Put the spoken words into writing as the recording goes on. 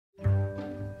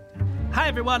Hi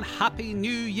everyone, Happy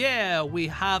New Year! We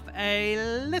have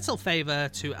a little favour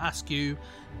to ask you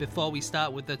before we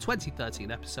start with the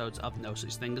 2013 episodes of No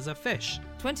Such Thing as a Fish.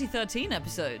 2013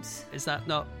 episodes? Is that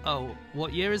not... Oh,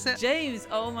 what year is it? James,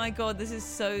 oh my god, this is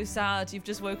so sad. You've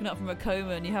just woken up from a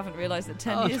coma and you haven't realised that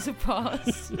 10 years have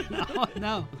passed. Oh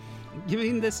no. You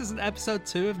mean this isn't episode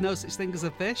 2 of No Such Thing as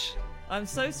a Fish? I'm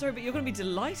so sorry, but you're going to be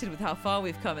delighted with how far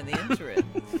we've come in the interim.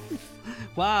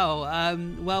 Wow.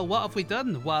 Well, what have we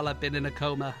done while I've been in a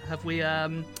coma? Have we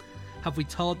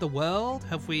toured the world?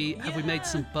 Have we made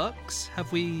some books?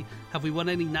 Have we won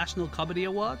any national comedy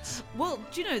awards? Well,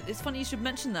 do you know, it's funny you should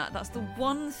mention that. That's the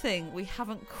one thing we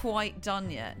haven't quite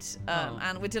done yet.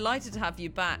 And we're delighted to have you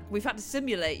back. We've had to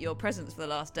simulate your presence for the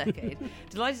last decade.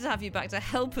 Delighted to have you back to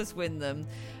help us win them,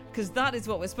 because that is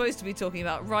what we're supposed to be talking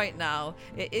about right now.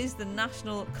 It is the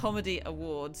National Comedy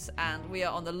Awards, and we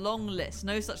are on the long list,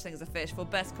 No Such Thing as a Fish, for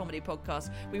Best Comedy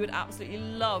Podcast. We would absolutely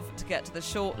love to get to the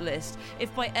short list.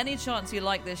 If by any chance you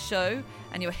like this show,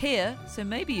 and you're here, so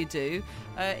maybe you do,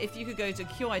 if you could go to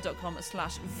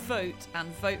qi.com/vote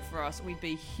and vote for us, we'd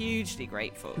be hugely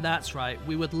grateful. That's right.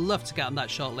 We would love to get on that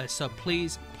short list, so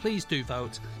please do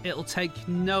vote. It'll take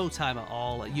no time at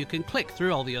all. You can click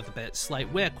through all the other bits,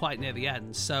 like we're quite near the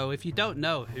end, so if you don't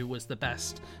know who was the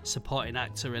best supporting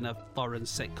actor in a foreign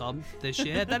sitcom this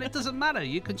year, then it doesn't matter.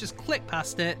 You can just click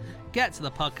past it, get to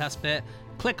the podcast bit,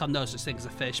 click on No Such Thing as a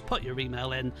Fish, put your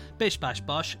email in, bish bash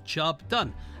bosh, job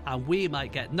done. And we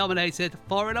might get nominated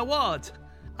for an award.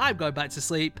 I'm going back to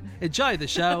sleep. Enjoy the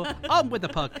show. On with the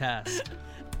podcast.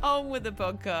 On with the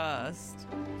podcast.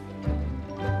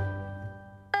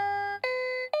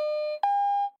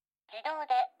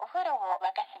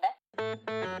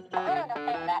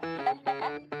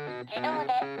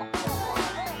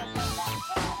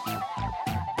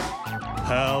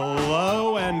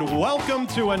 Hello and welcome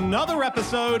to another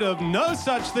episode of No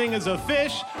Such Thing as a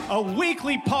Fish, a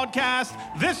weekly podcast,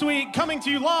 this week coming to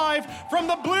you live from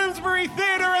the Bloomsbury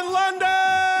Theatre in London!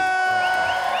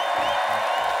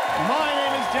 My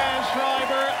name is Dan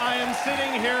Schreiber. I am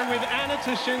sitting here with Anna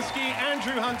Toshinsky,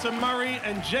 Andrew Hunter-Murray,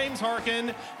 and James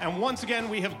Harkin. And once again,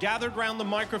 we have gathered round the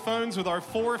microphones with our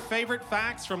 4 favorite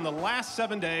facts from the last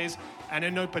 7 days. And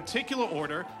in no particular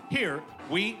order, here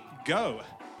we go.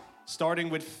 Starting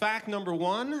with fact number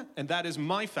 1, and that is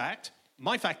my fact.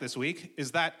 My fact this week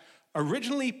is that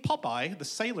originally Popeye, the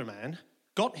Sailor Man,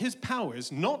 got his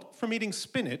powers not from eating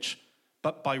spinach,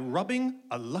 but by rubbing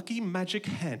a lucky magic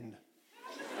hen.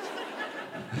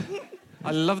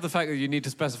 I love the fact that you need to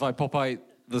specify Popeye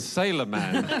the Sailor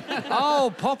Man.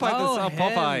 Oh, Popeye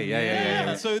Popeye.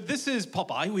 Yeah. So this is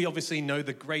Popeye. We obviously know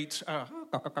the great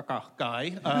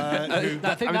guy.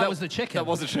 That was the chicken. That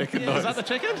was a chicken. Was that the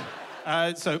chicken?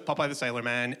 So Popeye the Sailor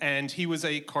Man, and he was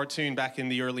a cartoon back in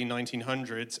the early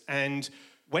 1900s, and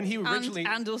when he originally...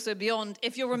 And also beyond,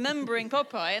 if you're remembering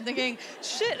Popeye and thinking,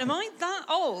 shit, am I that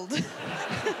old?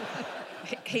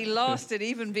 He lasted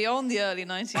even beyond the early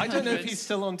 1900s. I don't know if he's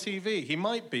still on TV. He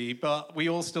might be, but we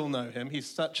all still know him. He's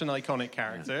such an iconic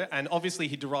character, and obviously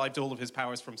he derived all of his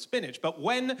powers from spinach. But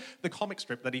when the comic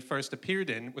strip that he first appeared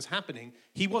in was happening,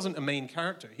 he wasn't a main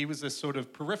character. He was this sort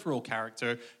of peripheral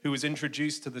character who was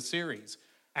introduced to the series.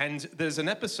 And there's an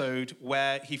episode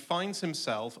where he finds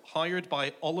himself hired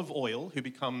by Olive Oyl, who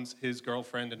becomes his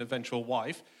girlfriend and eventual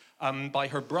wife, by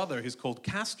her brother, who's called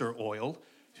Castor Oil,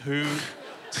 who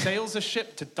sails a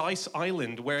ship to Dice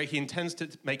Island, where he intends to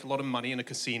make a lot of money in a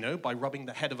casino by rubbing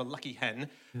the head of a lucky hen.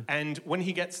 Yeah. And when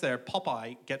he gets there,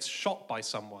 Popeye gets shot by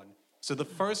someone. So the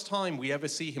first time we ever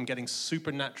see him getting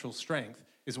supernatural strength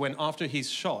is when, after he's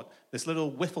shot, this little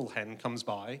whiffle hen comes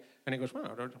by, and he goes, "Well,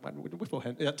 whiffle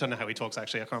hen." I don't know how he talks,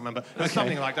 actually. I can't remember. But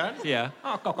something like that. Yeah.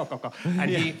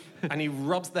 And he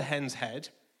rubs the hen's head,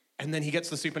 and then he gets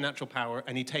the supernatural power,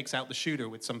 and he takes out the shooter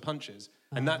with some punches.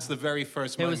 And that's the very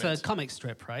first moment. It was a comic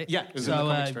strip, right? Yeah, it was in the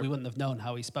comic strip. We wouldn't have known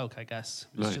how he spoke, I guess.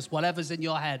 It was just whatever's in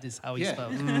your head is how he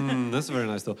spoke. That's a very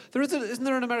nice thought. Isn't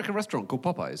there an American restaurant called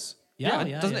Popeyes? Yeah.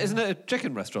 Isn't it a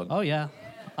chicken restaurant? Oh, yeah.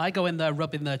 I go in there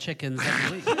rubbing their chickens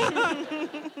every week.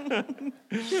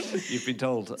 You've been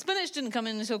told. Spinach didn't come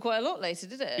in until quite a lot later,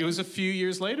 did it? It was a few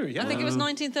years later, yeah. I think it was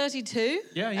 1932.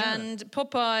 Yeah. And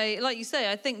Popeye, like you say,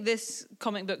 I think this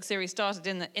comic book series started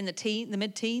in the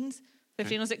mid-teens,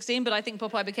 15 or 16, but I think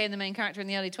Popeye became the main character in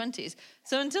the early 20s.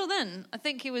 So until then, I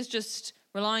think he was just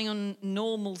relying on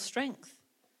normal strength.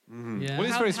 Yeah. Well,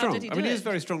 he's How- very how strong. did he I mean, do he is it?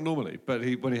 very strong normally, but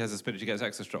when he has a spinach, he gets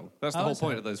extra strong. That's the Oh, whole is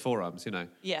point it? of those forearms, you know.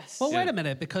 Yes. Well, wait a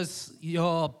minute, because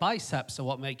your biceps are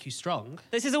what make you strong.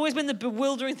 This has always been the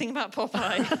bewildering thing about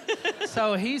Popeye.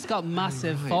 So he's got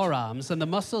massive forearms, and the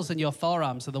muscles in your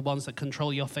forearms are the ones that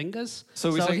control your fingers.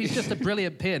 So we say- he's just a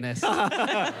brilliant pianist.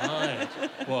 Right.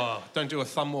 Well, don't do a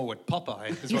thumb war with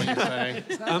Popeye, is what you're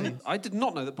saying. I did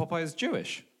not know that Popeye is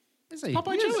Jewish. Is he?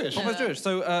 Popeye Jewish? Popeye's Jewish.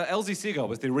 So L.Z. Seagull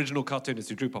was the original cartoonist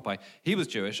who drew Popeye. He was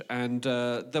Jewish, and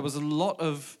there was a lot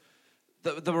of...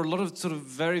 There were a lot of sort of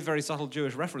very, very subtle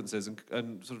Jewish references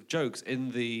and sort of jokes in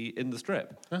the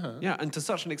strip. Yeah, and to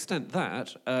such an extent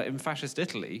that in fascist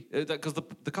Italy, because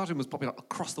the cartoon was popular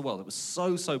across the world, it was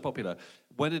so popular.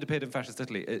 When it appeared in fascist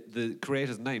Italy, the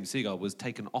creator's name, Seagull, was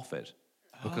taken off it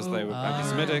because they were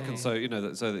anti-Semitic, and so, you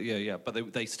know,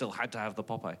 but they still had to have the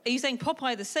Popeye. Are you saying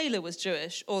Popeye the sailor was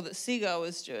Jewish or that Seagull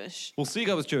was Jewish? Well,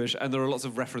 Seagull was Jewish, and there are lots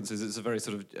of references. It's a very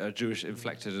sort of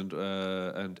Jewish-inflected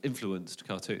and influenced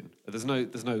cartoon. There's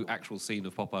no actual scene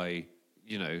of Popeye,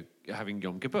 you know, having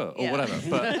Yom Kippur or whatever.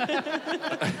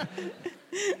 But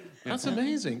That's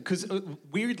amazing. Because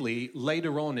weirdly,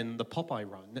 later on in the Popeye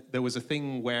run, there was a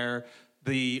thing where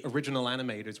the original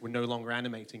animators were no longer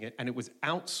animating it, and it was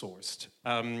outsourced.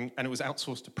 And it was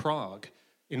outsourced to Prague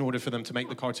in order for them to make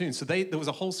the cartoons. So there was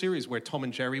a whole series where Tom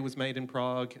and Jerry was made in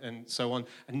Prague and so on,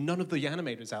 and none of the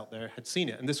animators out there had seen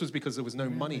it. And this was because there was no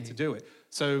money to do it.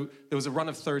 So there was a run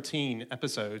of 13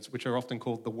 episodes, which are often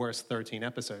called the worst 13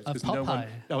 episodes. Of 'cause no one,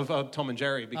 Popeye? of Tom and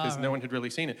Jerry, because no one had really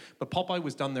seen it. But Popeye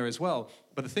was done there as well.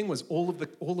 But the thing was, all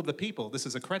of the people, this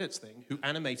is a credits thing, who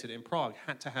animated in Prague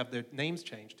had to have their names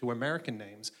changed to American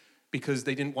names, because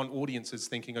they didn't want audiences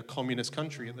thinking a communist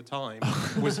country at the time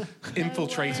was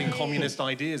infiltrating communist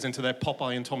ideas into their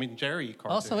Popeye and Tom and Jerry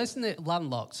cartoons. Also, isn't it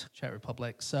landlocked, Czech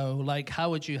Republic? So, like, how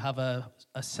would you have a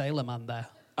sailor man there?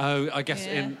 oh, I guess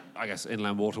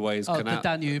inland waterways, Oh, canal,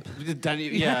 the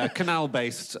Danube. yeah,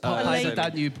 canal-based. Popeye's the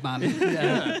Danube man.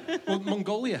 Yeah. Well,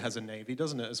 Mongolia has a navy,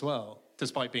 doesn't it, as well?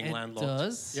 Despite being It landlocked.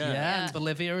 does. Yeah. Yeah, and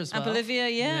Bolivia as well. And Bolivia,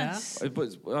 yes.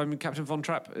 But I mean, Captain Von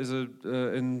Trapp is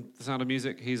in The Sound of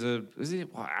Music. Is he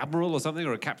admiral or something,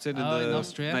 or a captain in in the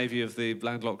Austria. navy of the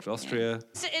landlocked Austria?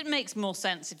 So it makes more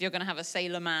sense if you're going to have a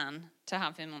sailor man to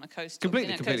have him on a coastal,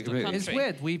 Completely, in a completely, coastal completely. country.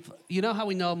 It's weird. You know how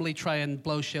we normally try and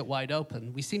blow shit wide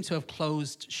open? We seem to have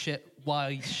closed shit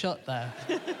wide shut there.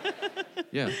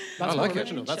 Yeah, That's I like more it.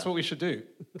 original. That's what we should do.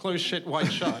 Close shit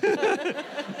wide shut.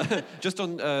 Just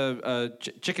on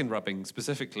chicken rubbing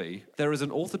specifically, there is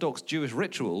an Orthodox Jewish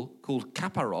ritual called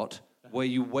kaparot, where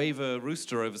you wave a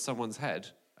rooster over someone's head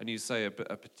and you say a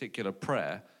particular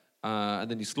prayer,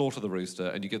 and then you slaughter the rooster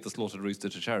and you give the slaughtered rooster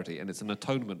to charity, and it's an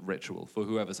atonement ritual for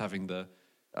whoever's having the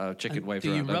chicken waved Do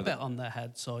you around. rub over it them. on their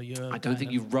heads, or you? I don't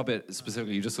think you rub it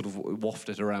specifically, you just sort of waft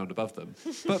it around above them.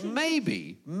 But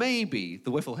maybe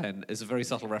the Wiffle Hen is a very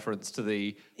subtle reference to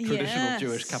the traditional Yes.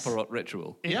 Jewish kaparot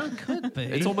ritual. Yeah, could be.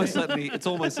 It's almost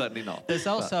certainly not. There's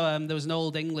also there was an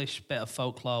old English bit of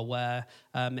folklore where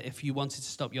if you wanted to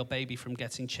stop your baby from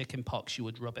getting chicken pox, you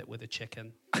would rub it with a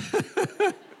chicken.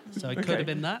 So it could have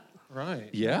been that. Right.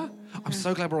 Yeah? I'm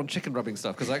so glad we're on chicken rubbing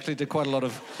stuff, because I actually did quite a lot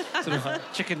of sort of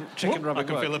chicken I rubbing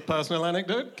can work. feel a personal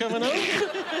anecdote coming up.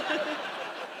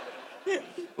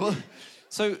 Well,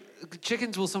 so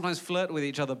chickens will sometimes flirt with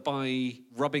each other by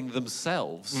rubbing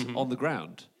themselves on the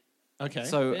ground. Okay.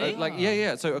 So,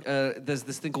 So there's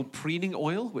this thing called preening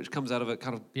oil, which comes out of a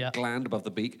kind of gland above the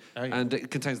beak, Oh, yeah. and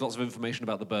it contains lots of information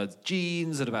about the bird's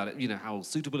genes and about it, you know, how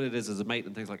suitable it is as a mate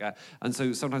and things like that. And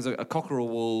so sometimes a cockerel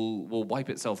will wipe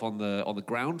itself on the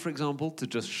ground, for example, to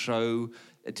just show,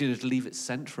 to leave its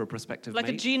scent for a prospective Like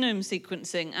mate. a genome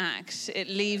sequencing act. It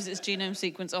leaves its genome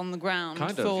sequence on the ground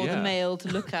Kind of, for yeah. the male to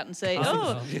look at and say,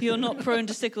 oh, you're not prone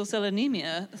to sickle cell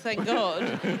anemia. Thank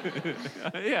God.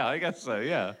 Yeah, I guess so.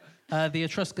 Yeah. The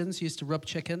Etruscans used to rub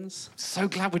chickens. So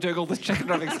glad we're doing all this chicken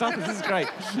rubbing stuff. This is great.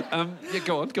 Yeah,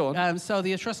 go on. So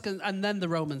the Etruscans, and then the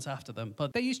Romans after them,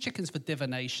 but they used chickens for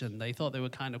divination. They thought they were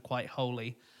kind of quite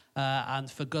holy.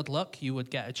 And for good luck, you would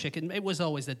get a chicken. It was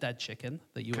always a dead chicken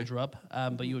that you would rub,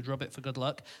 but you would rub it for good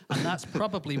luck. And that's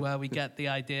probably where we get the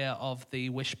idea of the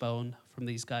wishbone from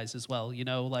these guys as well. You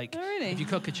know, like if you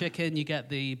cook a chicken, you get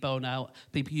the bone out.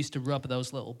 People used to rub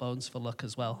those little bones for luck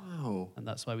as well. Wow. And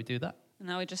that's why we do that.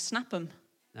 Now we just snap them.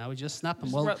 Now we just snap them.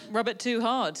 Just Well, rub it too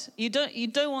hard. You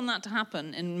don't want that to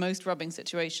happen in most rubbing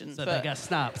situations. so but they get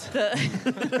snapped.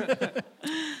 The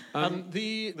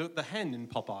hen in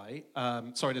Popeye.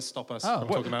 Sorry to stop us from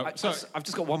talking about. I've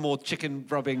just got one more chicken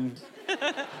rubbing.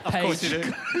 Of course you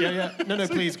do. Yeah. No,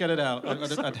 please get it out.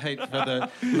 I'd hate for the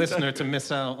listener to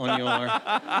miss out on your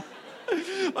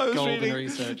I was Golden reading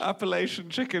research. Appalachian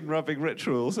chicken rubbing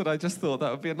rituals, and I just thought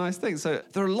that would be a nice thing. So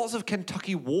there are lots of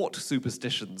Kentucky wart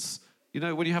superstitions. You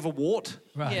know, when you have a wart,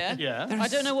 Right. Yeah. Yeah. I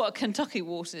don't know what a Kentucky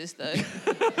wart is, though.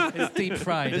 It's deep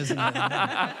fried, isn't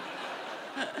it?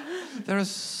 there are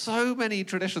so many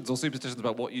traditions or superstitions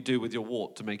about what you do with your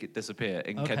wart to make it disappear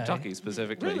in Okay. Kentucky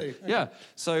specifically. Really? Yeah.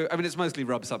 So, I mean, it's mostly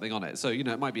rub something on it. So, you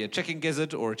know, it might be a chicken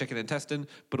gizzard or a chicken intestine,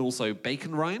 but also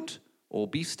bacon rind or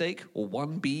beefsteak or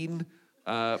one bean.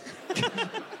 Or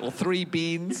 3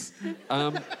 beans.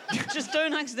 Just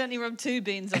don't accidentally rub 2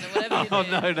 beans on it, whatever you do.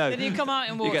 Oh, no. Then you come out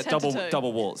in warts, You get head to toe.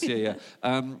 double warts, yeah.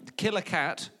 Kill a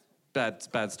cat, bad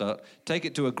start. Take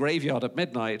it to a graveyard at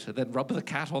midnight, then rub the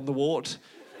cat on the wart.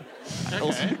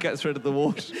 Also gets rid of the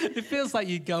wart. It feels like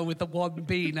you'd go with the one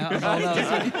bean out of all those.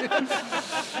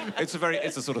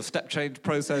 It's a sort of step change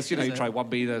process. You know, you try 1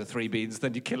 bean out of 3 beans,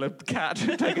 then you kill a cat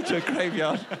and take it to a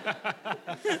graveyard.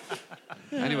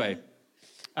 Anyway.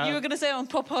 You were going to say on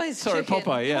Popeye's Sorry, chicken.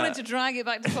 Popeye, You yeah. wanted to drag it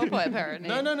back to Popeye, apparently.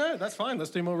 No, that's fine.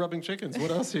 Let's do more rubbing chickens. What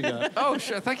else you got? Oh,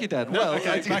 sure. Thank you, Dad. Well,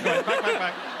 Okay,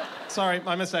 back. Sorry,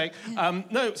 my mistake.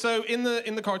 No, so in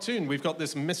the cartoon, we've got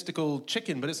this mystical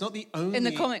chicken, but it's not the only... In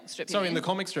the comic strip, you Sorry, in mean? the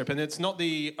comic strip. And it's not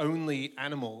the only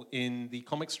animal in the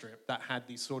comic strip that had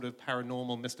these sort of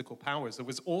paranormal, mystical powers. There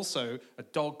was also a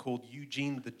dog called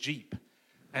Eugene the Jeep.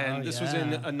 And this was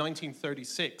in a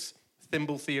 1936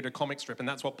 Thimble Theatre comic strip, and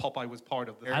that's what Popeye was part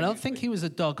of. I don't think he was a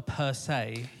dog per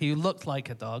se. He looked like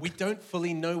a dog. We don't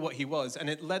fully know what he was, and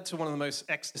it led to one of the most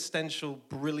existential,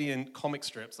 brilliant comic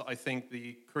strips that I think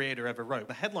the creator ever wrote.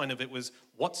 The headline of it was,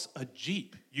 "What's a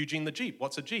Jeep? Eugene the Jeep,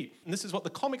 what's a Jeep?" And this is what the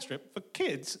comic strip for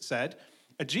kids said.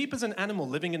 A Jeep is an animal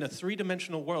living in a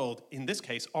 3-dimensional world, in this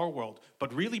case, our world,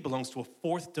 but really belongs to a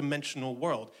 4th-dimensional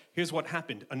world. Here's what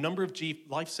happened. A number of Jeep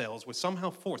life cells were somehow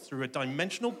forced through a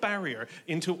dimensional barrier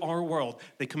into our world.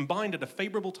 They combined at a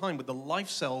favorable time with the life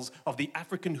cells of the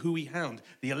African Hui hound.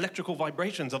 The electrical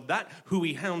vibrations of that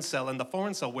Hui hound cell and the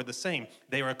foreign cell were the same.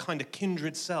 They are a kind of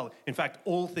kindred cell. In fact,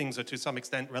 all things are to some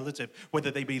extent relative,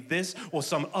 whether they be this or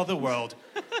some other world.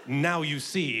 Now you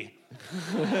see.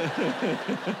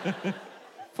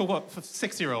 For what? For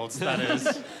 6-year-olds, that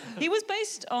is. He was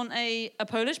based on a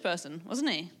Polish person, wasn't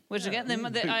he? Which again,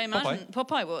 I imagine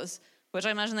Popeye was. Which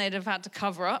I imagine they'd have had to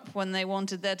cover up when they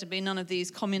wanted there to be none of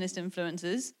these communist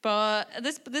influences. But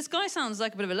this guy sounds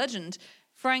like a bit of a legend.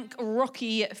 Frank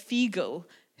Rocky Fiegel,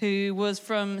 who was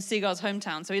from Seagar's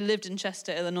hometown. So he lived in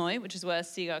Chester, Illinois, which is where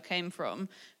Seagar came from.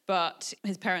 But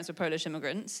his parents were Polish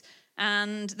immigrants.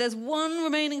 And there's one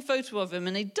remaining photo of him,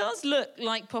 and he does look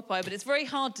like Popeye, but it's very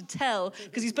hard to tell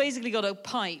because he's basically got a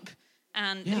pipe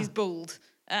and he's bald.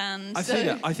 And I've seen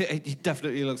it. I think he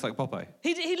definitely looks like Popeye.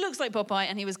 He looks like Popeye,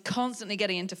 and he was constantly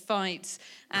getting into fights,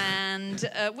 and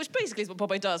which basically is what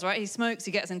Popeye does, right? He smokes,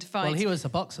 he gets into fights. Well, he was a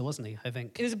boxer, wasn't he? I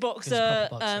think He was a boxer,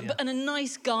 proper boxer, and a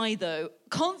nice guy, though.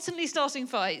 Constantly starting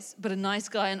fights, but a nice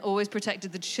guy and always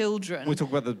protected the children. We're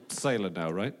talking about the sailor now,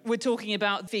 right? We're talking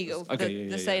about Fiegel,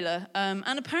 the sailor.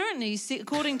 And apparently,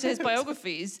 according to his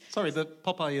biographies... Sorry, that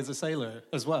Popeye is a sailor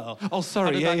as well. Oh,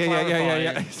 sorry. How did that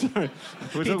Yeah. Sorry.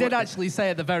 he did actually say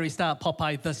at the very start,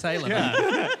 Popeye the Sailor Man.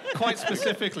 Yeah, quite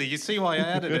specifically. You see why I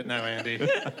added it now, Andy.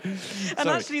 And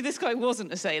actually, this guy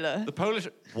wasn't a sailor. The Polish...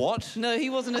 What? No, he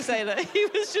wasn't a sailor.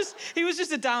 He was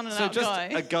just a down-and-out So just guy.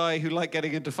 a guy who liked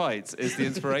getting into fights is the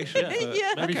inspiration.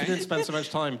 Yeah. Maybe if you didn't spend so much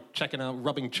time checking out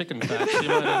rubbing chicken facts, you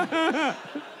might have...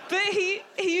 But he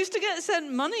used to get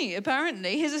sent money,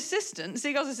 apparently. His assistant,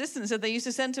 Seagar's assistant, said they used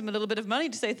to send him a little bit of money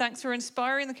to say thanks for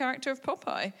inspiring the character of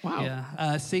Popeye. Wow.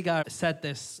 Yeah, Seagar said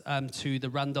this to the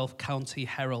Randolph County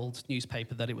Herald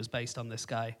newspaper that it was based on this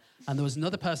guy. And there was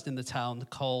another person in the town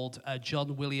called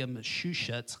John William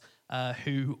Schuchert,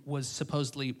 who was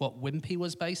supposedly what Wimpy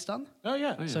was based on. Oh,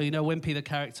 yeah. So, you know, Wimpy, the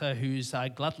character who's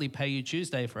I'd gladly pay you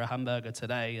Tuesday for a hamburger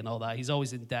today and all that. He's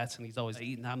always in debt and he's always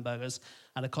eating hamburgers.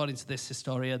 And according to this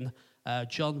historian,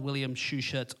 John William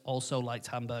Schuchert also liked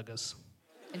hamburgers.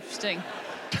 Interesting.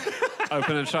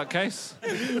 Open and shut case.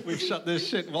 We've shut this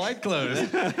shit wide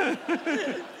closed.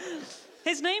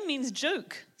 His name means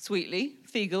joke, sweetly,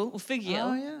 Fiegel or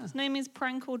Figiel. Oh, yeah. His name means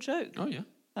prank or joke, Oh,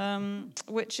 yeah.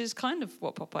 which is kind of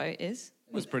what Popeye is.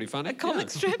 It was pretty funny. A comic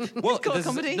strip. Well, It's got a there's-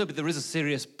 comedy. No, but there is a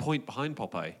serious point behind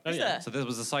Popeye. Is there? So there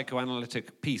was a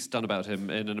psychoanalytic piece done about him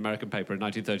in an American paper in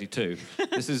 1932.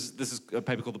 This is a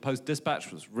paper called the Post-Dispatch.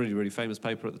 It was a really, really famous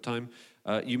paper at the time.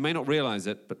 You may not realize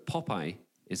it, but Popeye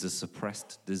is a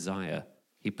suppressed desire.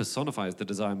 He personifies the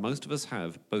desire most of us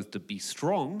have, both to be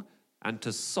strong and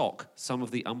to sock some of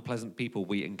the unpleasant people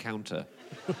we encounter.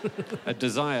 A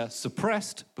desire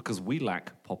suppressed because we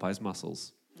lack Popeye's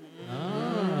muscles.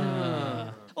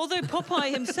 Although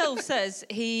Popeye himself says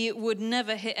he would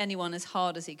never hit anyone as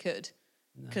hard as he could.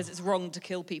 Because it's wrong to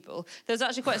kill people. There's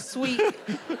actually quite a sweet...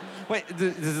 Wait,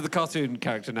 this is the cartoon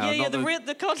character now, Yeah, not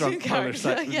the cartoon drunk Polish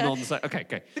character. Yeah.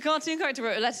 Okay. The cartoon character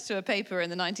wrote a letter to a paper in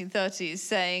the 1930s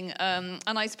saying, and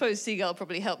I suppose Seagull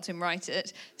probably helped him write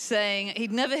it, saying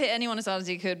he'd never hit anyone as hard as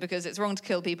he could because it's wrong to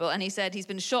kill people. And he said he's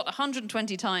been shot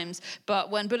 120 times,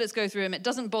 but when bullets go through him, it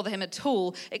doesn't bother him at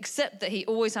all, except that he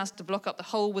always has to block up the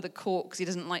hole with a cork because he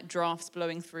doesn't like drafts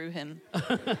blowing through him.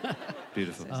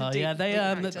 Beautiful.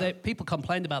 They people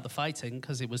complained about the fighting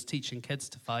because it was teaching kids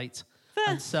to fight.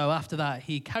 And so after that,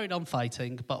 he carried on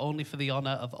fighting, but only for the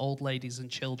honour of old ladies and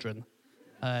children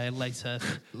in later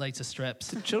strips.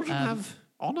 Did children have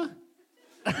honour?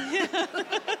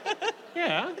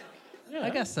 Yeah. I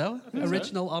guess so.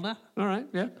 Original honour. All right,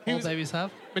 yeah. All babies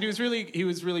have. But he was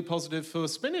really positive for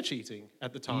spinach eating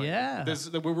at the time. Yeah.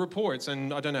 There were reports,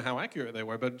 and I don't know how accurate they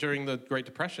were, but during the Great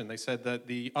Depression, they said that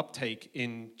the uptake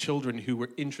in children who were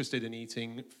interested in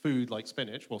eating food like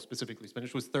spinach, well, specifically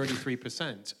spinach, was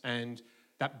 33%, and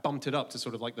that bumped it up to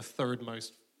sort of like the third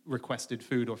most requested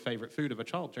food or favorite food of a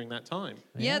child during that time.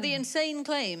 Yeah, the insane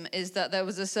claim is that there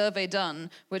was a survey done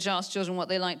which asked children what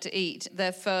they liked to eat.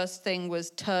 Their first thing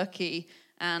was turkey,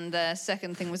 and their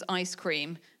second thing was ice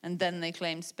cream, and then they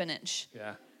claimed spinach.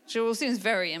 Yeah. Which all seems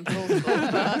very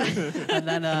implausible, but... And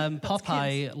then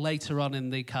Popeye, later on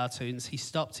in the cartoons, he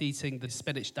stopped eating the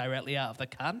spinach directly out of the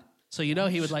can. So,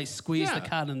 he would, like, squeeze the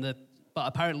can, but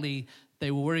apparently they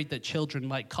were worried that children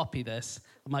might copy this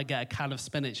and might get a can of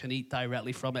spinach and eat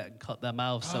directly from it and cut their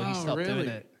mouth, so he stopped doing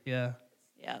it. Yeah.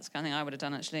 Yeah, that's the kind of thing I would have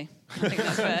done, actually. I think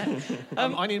that's fair.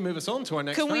 I need to move us on to our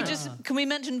next Can we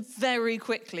mention very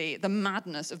quickly the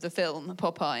madness of the film,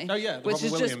 Popeye? Oh, yeah, the which Robin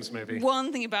is Williams just movie.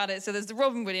 One thing about it. So there's the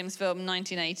Robin Williams film,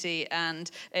 1980, and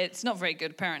it's not very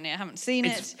good, apparently. I haven't seen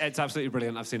it. It's absolutely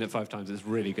brilliant. I've seen it 5 times. It's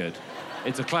really good.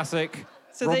 It's a classic.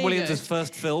 So Rob there you Williams' go.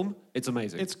 first film. It's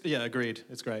amazing. Agreed.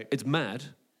 It's great. It's mad.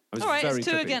 All right, very it's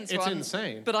 2 trippy. against It's 1.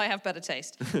 insane. But I have better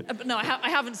taste. But no, I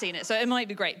haven't seen it, so it might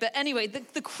be great. But anyway,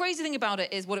 the crazy thing about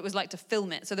it is what it was like to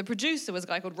film it. So the producer was a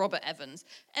guy called Robert Evans.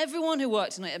 Everyone who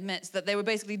worked on it admits that they were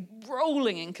basically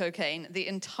rolling in cocaine the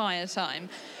entire time.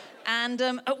 And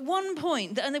at one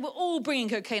point, and they were all bringing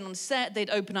cocaine on set,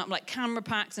 they'd open up like camera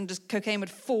packs and just cocaine would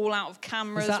fall out of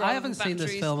cameras. I haven't seen this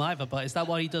batteries. film either, but is that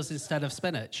what he does instead of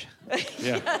spinach?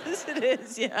 Yeah. Yes, it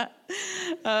is, yeah.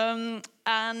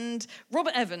 And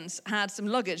Robert Evans had some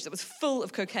luggage that was full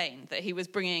of cocaine that he was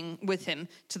bringing with him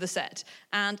to the set.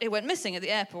 And it went missing at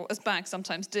the airport, as bags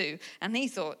sometimes do. And he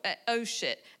thought, oh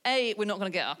shit, A, we're not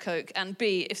going to get our coke, and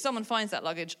B, if someone finds that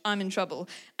luggage, I'm in trouble.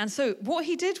 And so what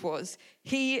he did was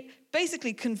he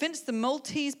basically convinced the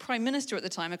Maltese Prime Minister at the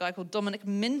time, a guy called Dominic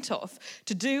Mintoff,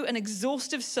 to do an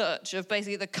exhaustive search of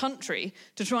basically the country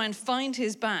to try and find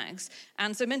his bags.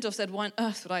 And so Mintoff said, why on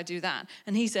earth would I do that?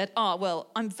 And he said,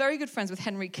 well, I'm very good friends with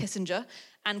Henry Kissinger,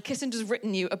 and Kissinger's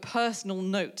written you a personal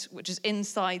note, which is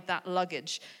inside that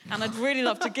luggage. And I'd really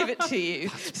love to give it to you.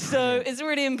 So it's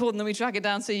really important that we track it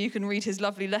down so you can read his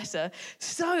lovely letter.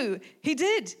 So he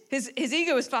did. His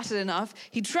ego was flattered enough.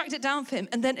 He tracked it down for him.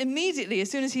 And then immediately, as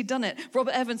soon as he'd done it,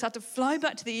 Robert Evans had to fly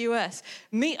back to the US,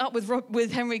 meet up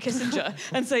with Henry Kissinger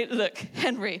and say, look,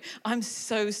 Henry, I'm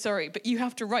so sorry, but you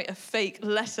have to write a fake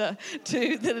letter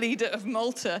to the leader of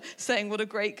Malta saying what a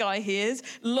great guy he is.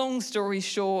 Long story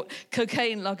short,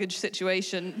 cocaine luggage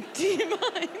situation. Do you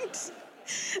mind?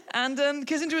 And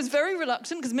Kissinger was very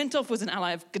reluctant because Mintoff was an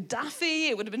ally of Gaddafi.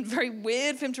 It would have been very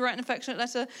weird for him to write an affectionate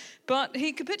letter, but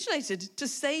he capitulated to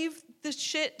save the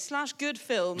shit/good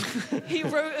film. He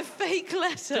wrote a fake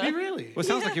letter. Did he really? Well, it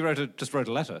sounds like he just wrote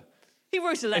a letter. He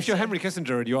wrote a letter. If you're Henry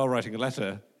Kissinger and you are writing a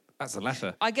letter, that's a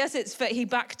letter. I guess it's he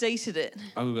backdated it.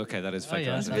 Oh, okay, that is fake.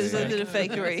 yeah, There's a bit of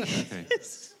fakery. Okay.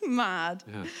 It's mad.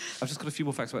 Yeah. I've just got a few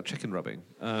more facts about chicken rubbing.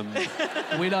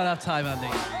 We don't have time, Andy.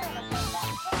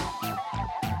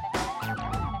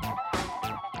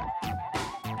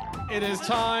 It is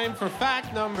time for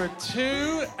fact number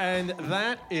 2, and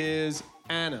that is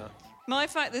Anna. My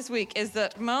fact this week is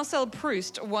that Marcel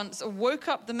Proust once woke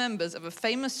up the members of a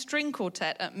famous string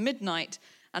quartet at midnight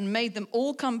and made them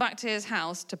all come back to his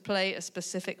house to play a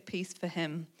specific piece for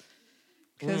him.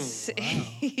 Because So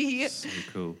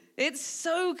cool. it's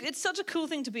such a cool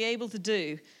thing to be able to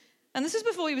do. And this is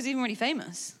before he was even really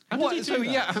famous. How did he do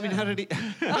that? I mean, how did he...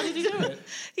 How did he do it?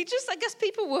 I guess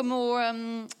people were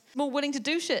more willing to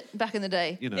do shit back in the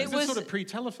day. You know. It It was sort of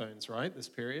pre-telephones, right, this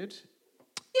period?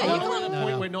 Yeah, We're you at can't. the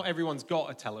point where not everyone's got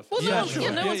a telephone. Well, no,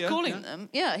 sure. no one's Yeah, calling yeah. them.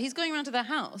 Yeah, he's going around to their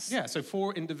house. Yeah, so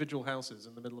 4 individual houses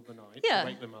in the middle of the night Yeah. to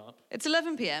wake them up. It's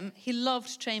 11 p.m. He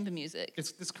loved chamber music.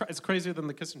 It's crazier than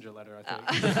the Kissinger letter, I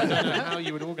think. I don't know how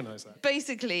you would organise that.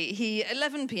 Basically,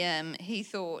 11 p.m. he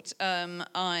thought,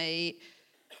 I'd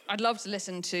love to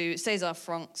listen to César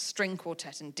Franck's string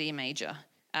quartet in D major,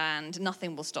 and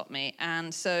nothing will stop me.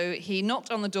 And so he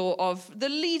knocked on the door of the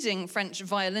leading French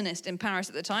violinist in Paris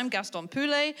at the time, Gaston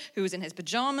Poulet, who was in his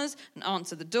pajamas, and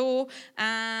answered the door.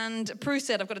 And Proust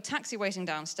said, I've got a taxi waiting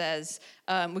downstairs.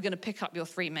 We're going to pick up your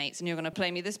 3 mates and you're going to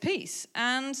play me this piece.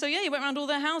 And so, yeah, he went around all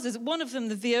their houses. One of them,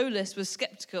 the violist, was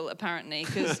sceptical, apparently,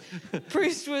 because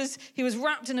Proust was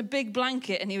wrapped in a big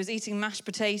blanket and he was eating mashed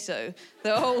potato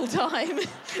the whole time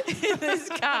in his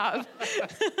cab.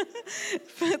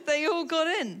 But they all got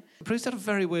in. Proust had a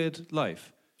very weird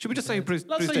life. Should we just say who Proust,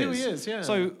 Let's Proust say is? who he is, yeah.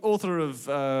 So, author of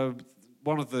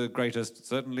one of the greatest,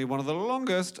 certainly one of the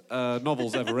longest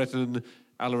novels ever written,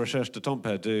 À la recherche de temps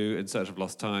perdu, In Search of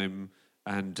Lost Time,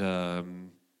 and,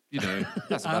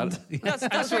 that's about it. That's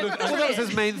Well, that was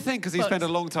his main thing, because he spent a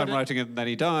long time writing it and then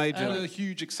he died. And a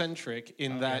huge eccentric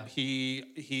in that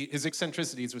his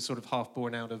eccentricities were sort of half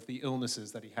born out of the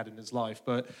illnesses that he had in his life,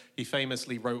 but he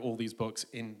famously wrote all these books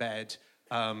in bed.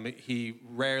 He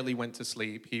rarely went to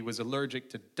sleep. He was allergic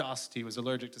to dust. He was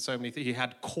allergic to so many things. He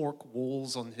had cork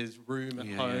walls on his room at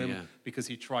home because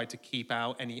he tried to keep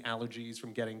out any allergies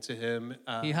from getting to him.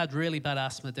 He had really bad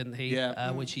asthma, didn't he?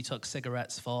 Yeah. Which he took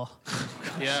cigarettes for.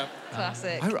 Yeah.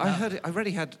 Classic. I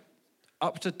already had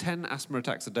up to 10 asthma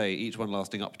attacks a day, each one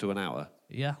lasting up to an hour.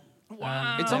 Yeah.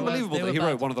 Wow. It's They were- unbelievable they that were he bad.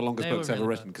 wrote one of the longest They were books ever really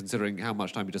written, considering how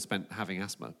much time he just spent having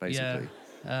asthma, basically.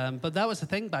 But that was the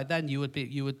thing back then. You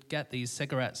would get these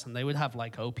cigarettes, and they would have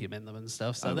like opium in them and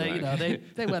stuff. So they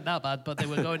weren't that bad, but they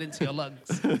were going into your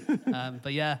lungs.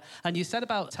 But yeah, and you said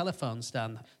about telephones,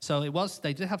 Dan. So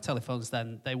they did have telephones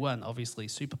then. They weren't obviously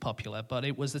super popular, but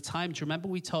it was the time. Do you remember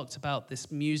we talked about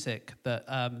this music that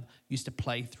used to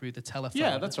play through the telephone?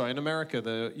 Yeah, that's right. In America,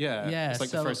 it's like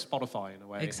the so- first Spotify in a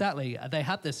way. Exactly. They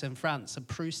had this in France, and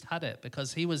Proust had it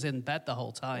because he was in bed the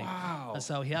whole time. Wow. And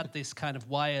so he had this kind of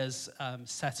wires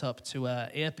set up to an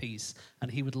earpiece,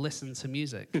 and he would listen to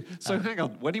music. So hang on,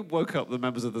 when he woke up the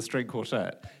members of the string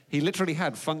quartet, he literally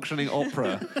had functioning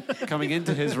opera coming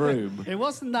into his room. It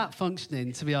wasn't that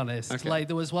functioning, to be honest. Okay. Like,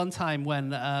 there was one time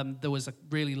when there was a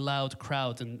really loud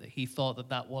crowd, and he thought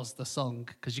that was the song,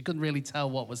 because you couldn't really tell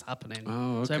what was happening.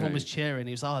 Oh, So everyone okay. was cheering.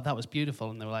 He was, oh, that was beautiful.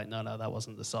 And they were like, no, that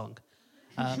wasn't the song.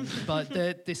 But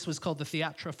this was called the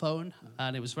Theatrophone,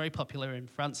 and it was very popular in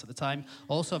France at the time.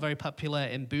 Also very popular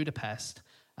in Budapest.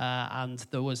 And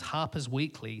there was Harper's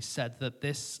Weekly said that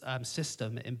this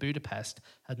system in Budapest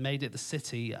had made it the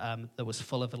city that was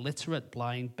full of illiterate,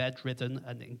 blind, bedridden,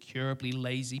 and incurably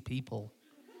lazy people.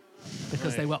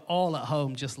 Because they were all at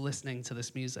home just listening to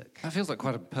this music. That feels like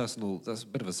quite a personal, that's a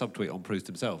bit of a subtweet on Proust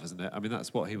himself, isn't it? I mean,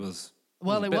 that's what he was.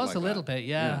 Well, it bit was like a little that. bit,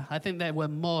 yeah. I think they were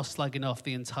more slugging off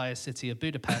the entire city of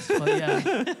Budapest, but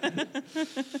yeah.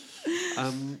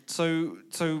 So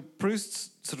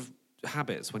Proust's sort of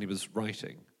habits when he was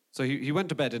writing. So he went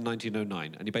to bed in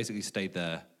 1909, and he basically stayed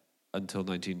there until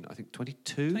 22?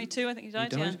 22, I think he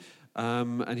died, yeah.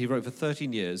 And he wrote for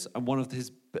 13 years, and one of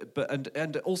his,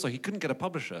 and also he couldn't get a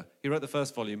publisher. He wrote the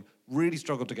first volume, really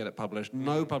struggled to get it published.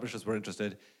 No publishers were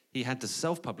interested. He had to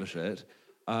self-publish it,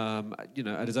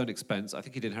 at his own expense. I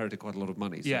think he'd inherited quite a lot of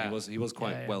money, so he was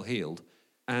quite well-heeled.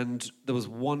 And there was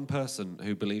one person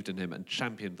who believed in him and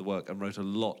championed the work and wrote a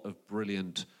lot of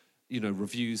brilliant,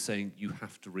 reviews saying, you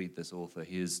have to read this author.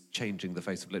 He is changing the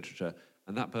face of literature.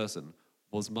 And that person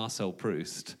was Marcel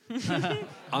Proust,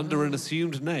 under an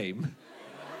assumed name.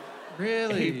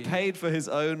 Really? He paid for his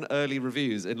own early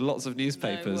reviews in lots of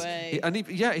newspapers. No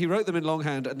way. He wrote them in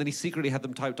longhand, and then he secretly had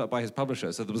them typed up by his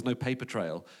publisher, so there was no paper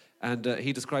trail. And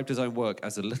he described his own work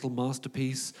as a little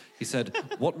masterpiece. He said,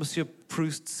 what Monsieur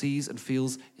Proust sees and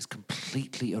feels is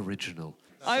completely original.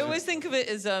 I always think of it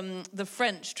as the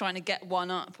French trying to get one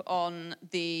up on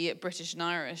the British and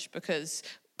Irish, because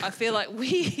I feel like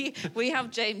we have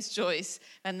James Joyce,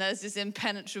 and there's this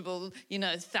impenetrable,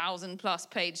 1,000+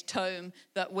 page tome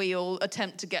that we all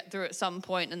attempt to get through at some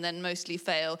point and then mostly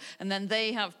fail. And then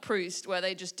they have Proust, where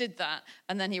they just did that,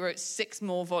 and then he wrote 6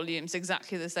 more volumes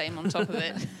exactly the same on top of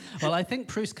it. Well, I think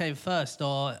Proust came first,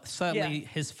 or certainly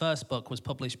his first book was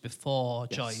published before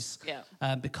Joyce.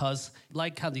 Yeah. Because,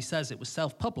 like Candy says, it was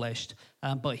self-published,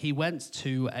 But he went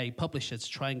to a publisher to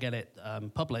try and get it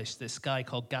published, this guy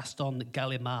called Gaston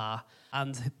Gallimard.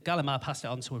 And Gallimard passed it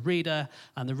on to a reader,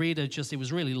 and the reader it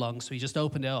was really long, so he just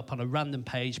opened it up on a random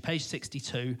page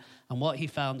 62, and what he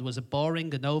found was a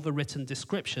boring and overwritten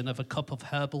description of a cup of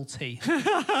herbal tea.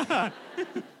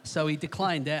 So he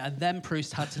declined it, and then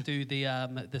Proust had to do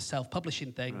the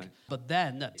self-publishing thing. Right. But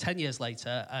then, 10 years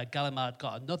later, Gallimard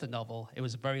got another novel. It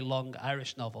was a very long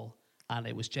Irish novel, and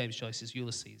it was James Joyce's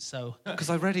Ulysses. So, because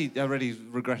I really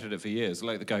regretted it for years,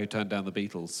 like the guy who turned down the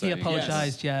Beatles. He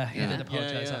apologised, he did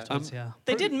apologise afterwards,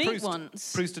 They did meet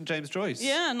once. Proust and James Joyce.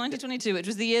 Yeah, 1922, which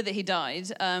was the year that he died.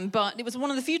 But it was one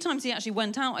of the few times he actually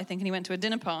went out, I think, and he went to a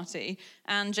dinner party,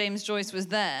 and James Joyce was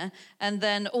there. And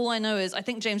then all I know is I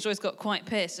think James Joyce got quite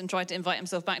pissed and tried to invite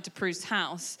himself back to Proust's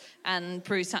house, and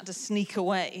Proust had to sneak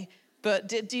away. But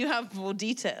do you have more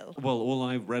detail? Well, all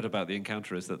I read about the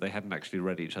encounter is that they hadn't actually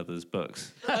read each other's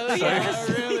books. Oh, yes.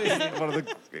 Really? One of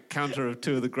the encounter of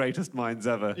two of the greatest minds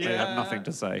ever. They had nothing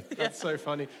to say. That's so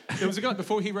funny. There was a guy,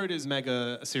 before he wrote his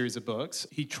mega series of books,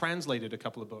 he translated a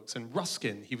couple of books. And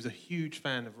Ruskin, he was a huge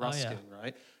fan of Ruskin,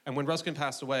 right? And when Ruskin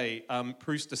passed away,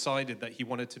 Proust decided that he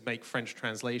wanted to make French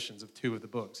translations of 2 of the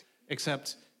books,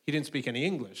 except he didn't speak any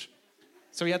English.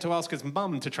 So he had to ask his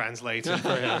mum to translate it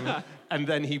for him, and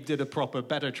then he did a proper,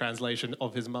 better translation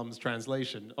of his mum's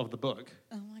translation of the book.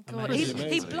 Oh my God,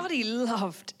 he bloody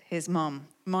loved his mum.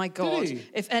 My God,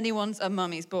 if anyone's a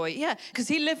mummy's boy, yeah, because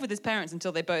he lived with his parents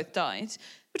until they both died,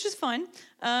 which is fine.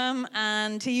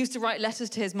 And he used to write letters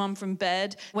to his mum from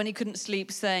bed when he couldn't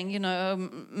sleep, saying,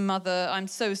 Mother, I'm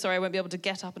so sorry I won't be able to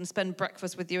get up and spend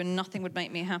breakfast with you, and nothing would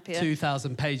make me happier.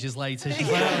 2,000 pages later,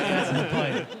 she's like, that's the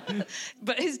point.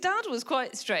 But his dad was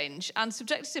quite strange and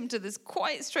subjected him to this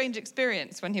quite strange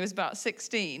experience when he was about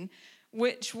 16,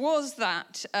 which was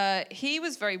that he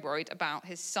was very worried about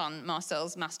his son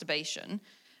Marcel's masturbation.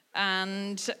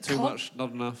 And too much,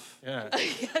 not enough. Yeah.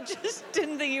 I just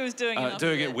didn't think he was doing enough.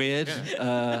 Doing it weird.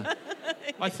 Yeah.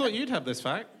 I thought you'd have this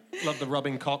fact. Love the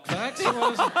rubbing cock fact.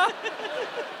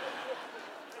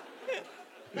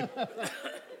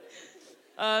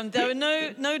 There were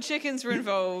no chickens were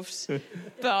involved,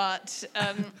 but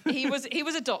he was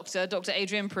a doctor, Dr.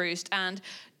 Adrian Proust, and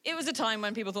it was a time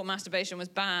when people thought masturbation was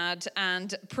bad,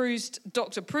 and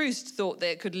Dr. Proust thought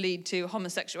that it could lead to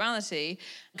homosexuality,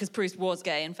 because Proust was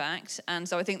gay, in fact, and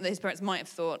so I think that his parents might have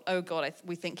thought, oh God,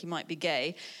 we think he might be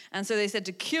gay, and so they said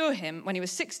to cure him, when he was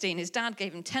 16, his dad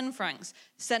gave him 10 francs,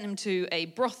 sent him to a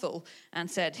brothel, and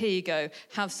said, here you go,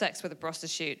 have sex with a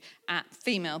prostitute,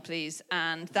 female please,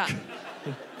 and that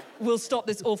will stop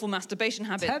this awful masturbation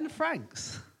habit. 10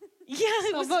 francs? Yeah,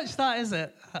 it was... How much that is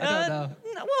it? I don't know.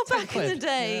 Well, back in the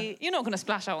day, you're not going to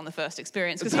splash out on the first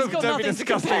experience because he's got nothing to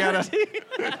compare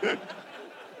to.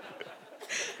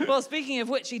 Well, speaking of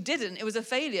which, he didn't. It was a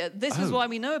failure. This is why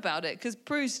we know about it,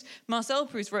 because Marcel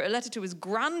Proust wrote a letter to his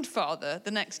grandfather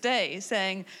the next day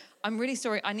saying, I'm really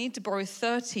sorry, I need to borrow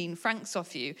 13 francs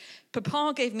off you.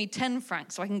 Papa gave me 10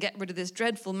 francs so I can get rid of this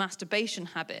dreadful masturbation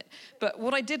habit. But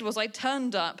what I did was I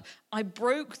turned up, I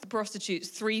broke the prostitute's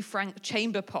 3-franc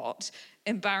chamber pot,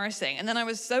 embarrassing, and then I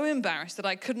was so embarrassed that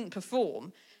I couldn't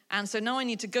perform. And so now I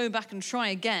need to go back and try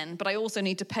again, but I also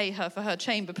need to pay her for her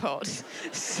chamber pot.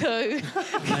 So...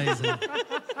 Amazing.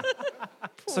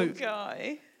 Poor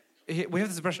guy. We have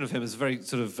this impression of him as very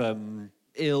sort of...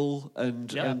 ill and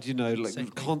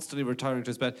constantly retiring to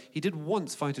his bed. He did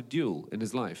once fight a duel in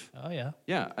his life. Oh, yeah.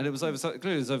 Yeah, and it was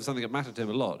clearly over something that mattered to him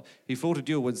a lot. He fought a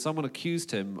duel when someone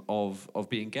accused him of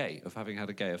being gay, of having had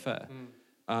a gay affair.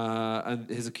 And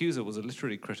his accuser was a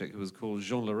literary critic who was called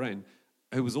Jean Lorraine,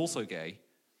 who was also gay.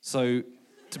 So,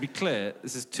 to be clear,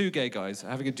 this is 2 gay guys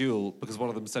having a duel because one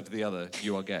of them said to the other,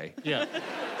 you are gay. Yeah.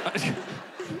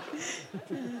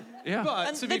 Yeah, but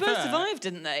and to they be both fair, survived,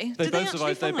 didn't they? They Did both they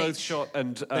survived. They actually both shot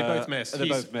and they both missed. They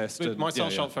both missed. Marcel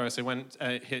shot first. It went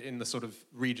hit in the sort of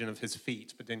region of his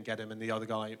feet, but didn't get him, and the other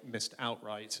guy missed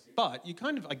outright. But you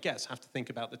kind of, I guess, have to think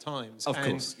about the times. Of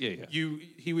course, yeah.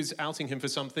 He was outing him for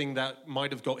something that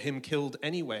might have got him killed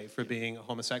anyway for being a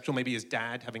homosexual. Maybe his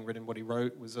dad, having written what he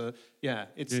wrote, was a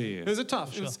It was a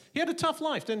tough. Sure. He had a tough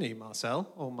life, didn't he,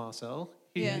 Marcel? Or Marcel?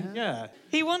 Yeah.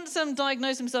 He once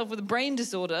diagnosed himself with a brain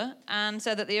disorder and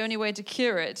said that the only way to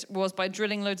cure it was by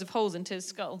drilling loads of holes into his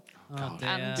skull. Oh, dear.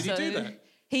 And Did he do that?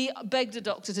 He begged a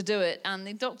doctor to do it, and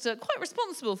the doctor, quite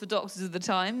responsible for doctors of the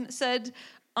time, said,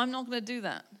 I'm not going to do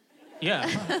that. Yeah.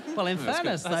 Well, in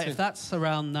fairness, if that's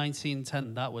around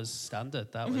 1910, that was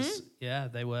standard. That was,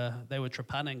 they were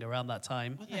trepanning around that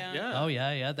time. Yeah. Oh,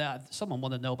 yeah. Someone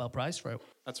won a Nobel Prize for it.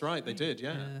 That's right, they did,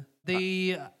 yeah.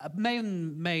 The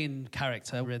main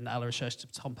character in À la Recherche de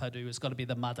Pompidou has got to be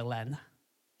the Madeleine.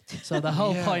 So the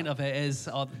whole point of it is,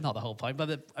 or not the whole point, but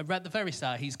at the very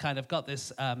start, he's kind of got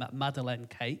this Madeleine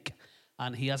cake,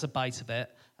 and he has a bite of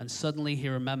it, and suddenly he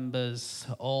remembers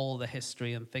all the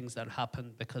history and things that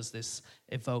happened because this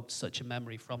evoked such a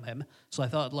memory from him. So I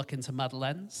thought I'd look into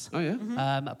Madeleines. Oh,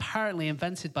 yeah? Apparently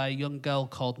invented by a young girl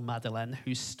called Madeleine,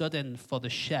 who stood in for the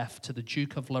chef to the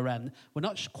Duke of Lorraine. We're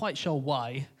not quite sure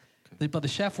why, but the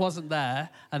chef wasn't there,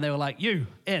 and they were like, you,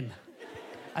 in.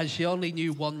 And she only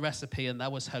knew one recipe, and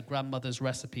that was her grandmother's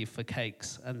recipe for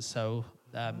cakes. And so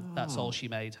that's all she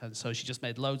made. And so she just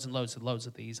made loads and loads and loads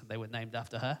of these, and they were named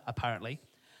after her, apparently.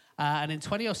 And in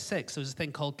 2006, there was a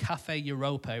thing called Cafe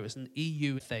Europa. It was an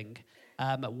EU thing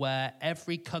where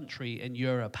every country in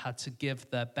Europe had to give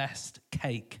their best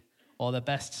cake or their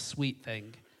best sweet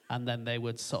thing, and then they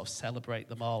would sort of celebrate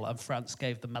them all. And France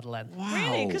gave the Madeleine. Wow.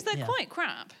 Really? Because they're quite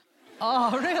crap.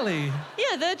 Oh, really?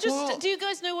 Yeah, they're just... Well, do you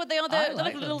guys know what they are? They're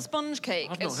like a little sponge cake.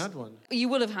 I've not had one. You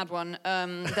will have had one.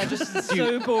 They're just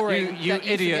so boring. You that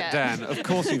idiot, forget. Dan. Of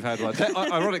course you've had one.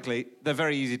 Ironically, they're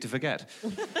very easy to forget.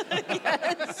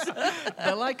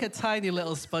 They're like a tiny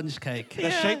little sponge cake.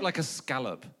 They're shaped like a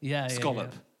scallop. Yeah,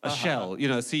 Scallop. yeah. A shell,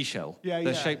 a seashell. Yeah,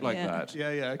 They're yeah. shaped like Yeah. that.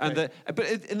 Yeah, yeah, okay. And but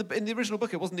in the original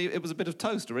book, it wasn't. It was a bit of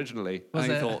toast originally. Was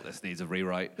and I it? thought this needs a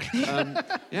rewrite. Yeah.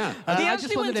 I He just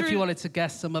actually wondered went if you through- wanted to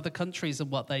guess some other countries and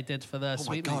what they did for their Oh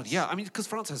my God! sweetmeats. Yeah, I mean, because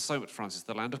France has so much. France is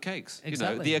the land of cakes.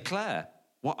 Exactly. The eclair.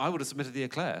 What I would have submitted the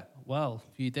eclair. Well,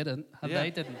 you didn't, and Yeah. they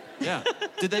didn't. Yeah.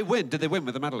 Did they win? Did they win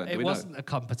with the Madeleine? Do It we know? wasn't a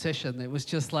competition. It was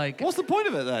just like, What's the point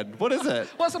of it then? What is it?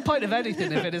 what's the point of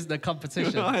anything if it isn't a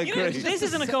competition? I You know, agree. this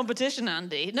isn't a competition,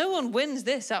 Andy. No one wins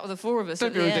this out of the four of us. Don't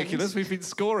at be the ridiculous. End. We've been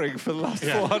scoring for the last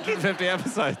 450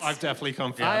 episodes. I've definitely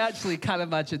come for I you. actually can't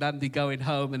imagine Andy going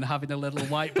home and having a little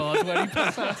whiteboard where he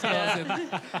puts our scores in.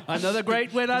 Another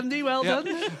great win, Andy. Well Yeah. done.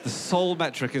 The sole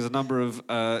metric is a number of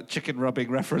chicken rubbing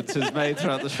references made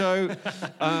throughout the show.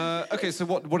 Okay, so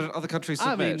what did other countries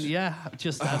I submit? mean, yeah,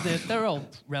 just they're all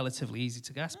relatively easy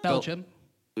to guess. Belgium.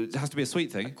 It has to be a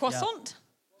sweet thing. Croissant.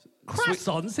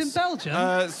 Croissants in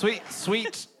Belgium.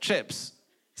 Sweet chips.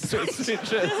 Sweet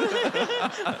chips.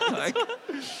 Like,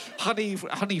 honey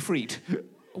frites.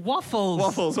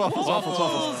 Waffles.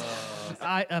 Waffles.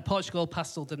 Portugal,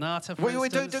 pastel de nata, for Wait,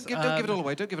 instance. don't give it all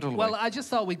away. Don't give it all Well, away. I just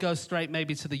thought we'd go straight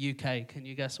maybe to the UK. Can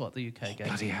you guess what the UK gave?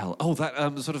 Bloody hell. Oh, that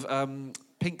sort of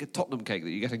pink Tottenham cake that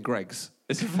you get in Greg's.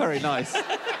 It's very nice.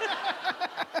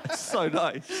 It's so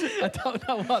nice. I don't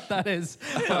know what that is,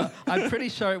 but I'm pretty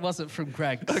sure it wasn't from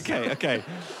Greg's. Okay.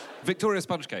 Victoria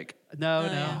sponge cake.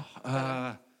 No.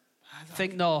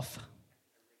 Think north.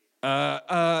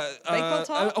 Bakewell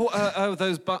tart?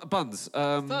 Those buns.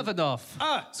 Further north.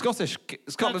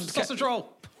 Scotland. Sausage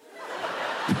roll.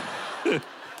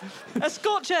 A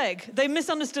Scotch egg. They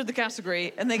misunderstood the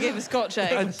category and they gave a Scotch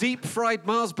egg. A deep fried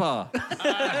Mars bar. A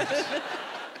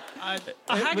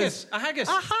haggis. A haggis.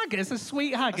 A haggis, a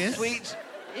sweet haggis. Sweet.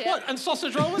 What? And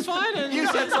sausage roll was fine. And You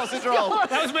said sausage roll. that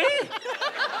was me.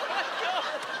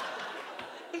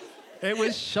 It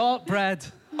was shortbread.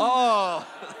 Oh.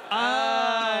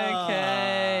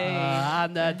 Okay.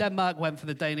 And Denmark went for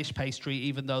the Danish pastry,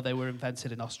 even though they were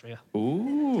invented in Austria.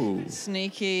 Ooh.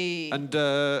 Sneaky. And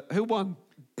who won?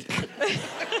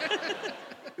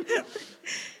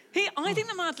 I think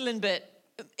the Madeleine bit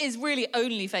is really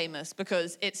only famous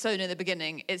because it's so near the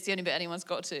beginning. It's the only bit anyone's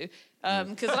got to.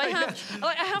 Because I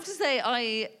have to say,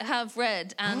 I have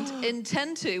read and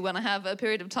intend to, when I have a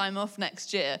period of time off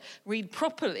next year, read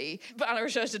properly à la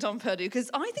recherche de Tom Perdue,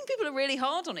 because I think people are really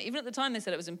hard on it. Even at the time, they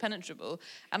said it was impenetrable.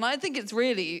 And I think it's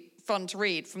really fun to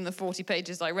read from the 40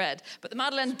 pages I read. But the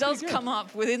Madeleine does come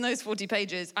up within those 40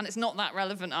 pages, and it's not that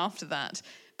relevant after that.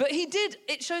 But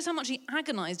it shows how much he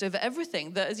agonised over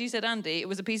everything. That, as you said, Andy, it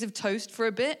was a piece of toast for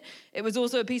a bit. It was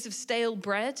also a piece of stale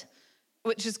bread,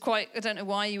 which is quite, I don't know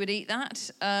why you would eat that.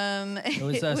 It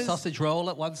was a sausage roll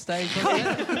at one stage,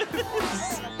 wasn't it?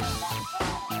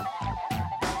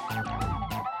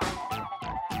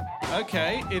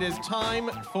 Okay, it is time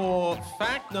for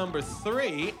fact number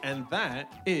 3, and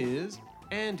that is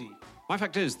Andy. My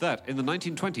fact is that in the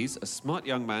 1920s, a smart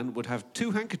young man would have 2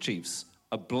 handkerchiefs,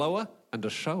 a blower and a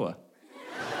shower.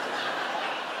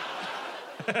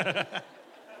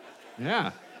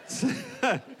 Yeah.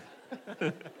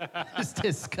 It's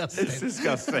disgusting. It's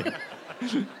disgusting.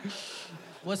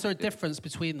 Was there a difference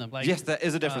between them? Like, Yes, there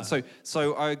is a difference.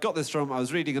 So I got this from, I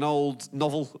was reading an old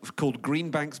novel called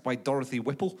Greenbanks by Dorothy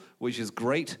Whipple, which is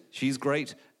great. She's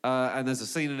great. And there's a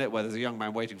scene in it where there's a young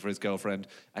man waiting for his girlfriend,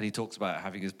 and he talks about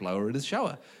having his blower in his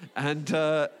shower. And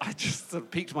I just sort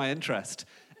of piqued my interest.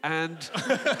 And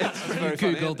it's very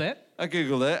funny. Googled it? I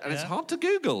Googled it, and it's hard to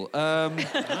Google.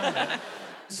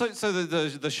 So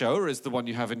the shower is the one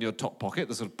you have in your top pocket,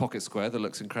 the sort of pocket square that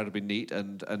looks incredibly neat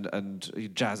and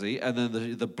jazzy, and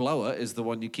then the blower is the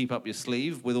one you keep up your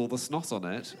sleeve with all the snot on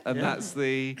it, and that's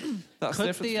the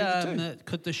difference between the two.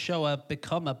 Could the shower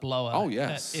become a blower? Oh,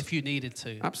 yes. If you needed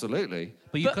to. Absolutely.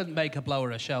 But you couldn't make a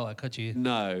blower a shower, could you?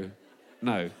 No.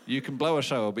 You can blow a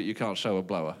shower, but you can't show a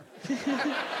blower.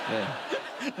 Yeah.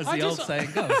 As the old saying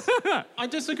goes. I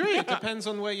disagree. It depends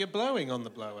on where you're blowing on the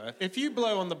blower. If you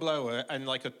blow on the blower and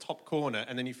like a top corner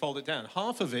and then you fold it down,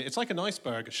 half of it's like an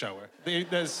iceberg shower.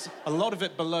 There's a lot of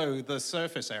it below the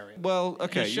surface area. Well,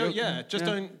 okay.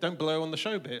 Don't blow on the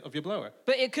show bit of your blower.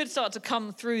 But it could start to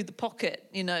come through the pocket,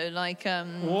 like...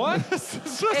 What?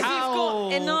 If you've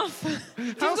got enough... If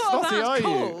you've got a bad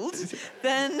cold,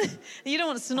 then you don't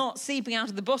want snot seeping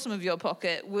out of the bottom of your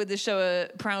pocket with the shower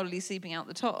proudly seeping out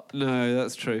the top. No,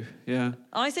 that's true, yeah.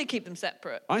 I say keep them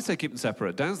separate. I say keep them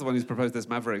separate. Dan's the one who's proposed this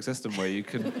maverick system where you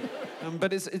can...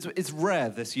 but it's rare,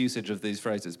 this usage of these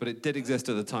phrases, but it did exist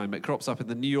at the time. It crops up in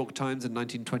the New York Times in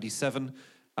 1927,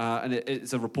 and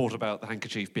it's a report about the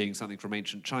handkerchief being something from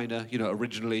ancient China,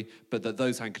 originally, but that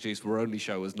those handkerchiefs were only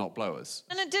showers, not blowers.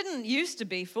 And it didn't used to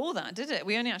be for that, did it?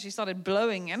 We only actually started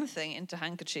blowing anything into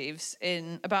handkerchiefs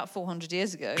in about 400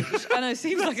 years ago, which I know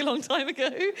seems like a long time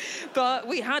ago, but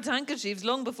we had handkerchiefs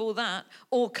long before that,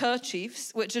 or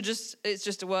kerchiefs, which are just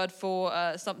a word for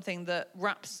something that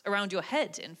wraps around your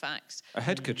head, in fact. A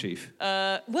head kerchief?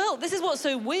 Well, this is what's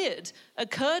so weird. A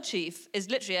kerchief is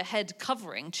literally a head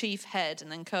covering, chief head,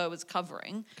 and then Kerr was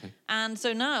covering. Okay. And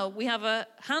so now we have a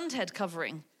head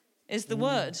covering, is the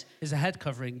word. Is a head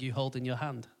covering you hold in your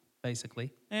hand,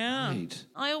 basically. Yeah. Right.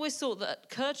 I always thought that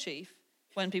kerchief,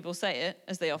 when people say it,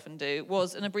 as they often do,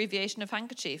 was an abbreviation of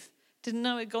handkerchief. Didn't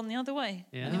know it'd gone the other way.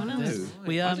 Yeah. Anyone else?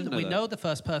 We know the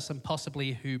first person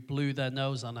possibly who blew their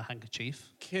nose on a handkerchief.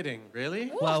 Kidding, really?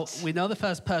 What? Well, we know the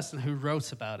first person who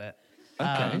wrote about it.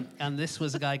 Okay. And this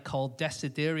was a guy called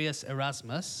Desiderius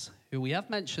Erasmus, who we have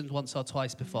mentioned once or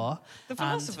twice before. The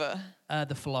philosopher.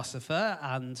 The philosopher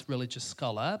and religious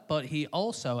scholar. But he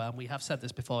also, and we have said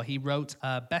this before, he wrote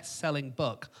a best-selling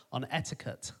book on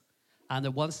etiquette. And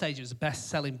at one stage, it was a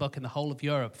best-selling book in the whole of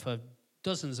Europe for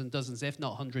dozens and dozens, if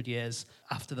not 100 years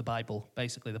after the Bible.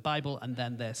 Basically, the Bible and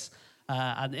then this.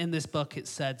 And in this book, it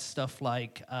said stuff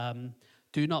like...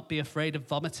 do not be afraid of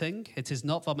vomiting. It is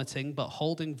not vomiting, but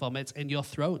holding vomit in your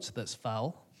throat that's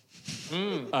foul.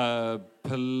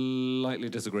 Politely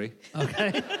disagree.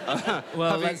 Okay.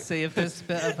 Well, let's see if there's a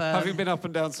bit of... Having been up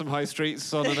and down some high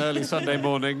streets on an early Sunday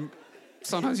morning,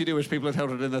 sometimes you do wish people had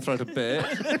held it in their throat a bit.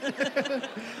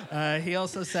 He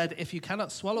also said, if you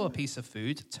cannot swallow a piece of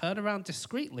food, turn around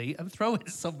discreetly and throw it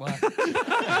somewhere.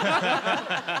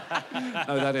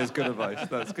 Oh, that is good advice.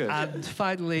 That's good. And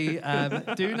finally,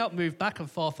 do not move back and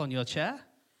forth on your chair.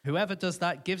 Whoever does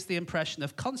that gives the impression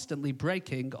of constantly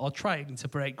breaking or trying to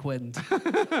break wind.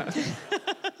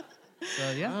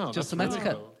 So, yeah, just some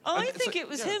etiquette. Cool. I think it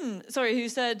was him, who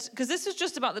said, because this was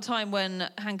just about the time when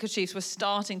handkerchiefs were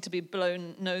starting to be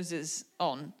blown noses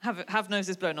on, have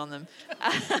noses blown on them.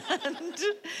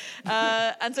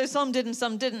 And so some did and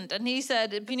some didn't. And he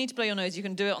said, if you need to blow your nose, you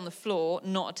can do it on the floor,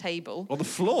 not a table. On the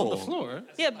floor? On the floor?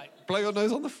 Yeah. Blow your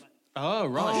nose on the floor? Oh,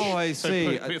 right. Oh, I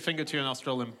see. So put your finger to your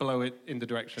nostril and blow it in the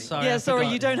direction. Sorry, Yeah, I sorry,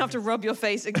 forgot. you don't have to rub your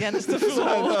face against the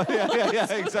floor. yeah,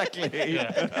 exactly.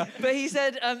 But he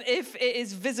said if it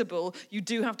is visible, you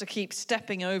do have to keep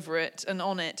stepping over it and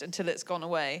on it until it's gone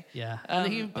away. Yeah, and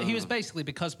he was basically,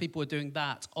 because people were doing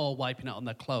that or wiping it on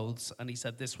their clothes, and he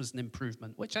said this was an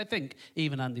improvement, which I think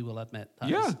even Andy will admit.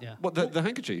 Yeah. Yeah. What, the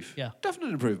handkerchief? Yeah.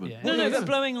 Definite improvement. Yeah. No, but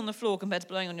blowing on the floor compared to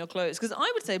blowing on your clothes. Because I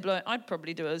would say I'd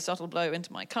probably do a subtle blow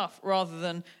into my cuff rather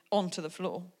than onto the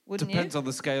floor, wouldn't Depends you? on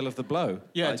the scale of the blow.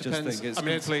 Yeah, I it just depends. think it's I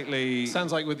mean, completely...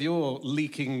 Sounds like with your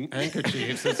leaking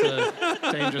handkerchiefs, it's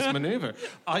a dangerous maneuver.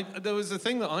 There was a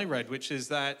thing that I read, which is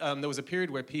that there was a period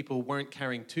where people weren't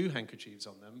carrying 2 handkerchiefs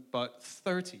on them, but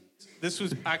 30. This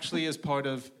was actually as part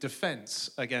of defense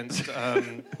against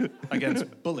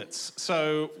bullets.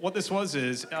 So what this was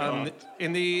is,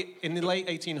 in the late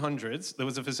 1800s, there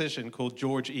was a physician called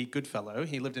George E. Goodfellow.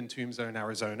 He lived in Tombstone,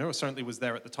 Arizona, or certainly was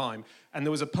there at the time. And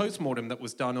there was a postmortem that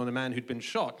was done on a man who'd been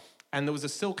shot. And there was a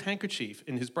silk handkerchief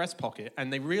in his breast pocket,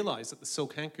 and they realized that the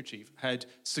silk handkerchief had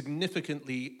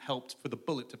significantly helped for the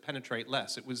bullet to penetrate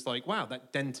less. It was like, wow,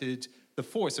 that dented the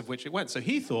force of which it went. So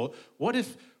he thought, what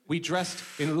if we dressed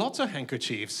in lots of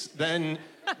handkerchiefs? Then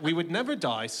we would never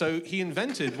die. So he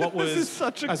invented what was This is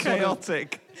such a sort of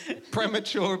chaotic...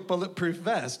 premature bulletproof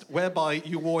vest, whereby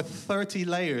you wore 30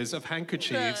 layers of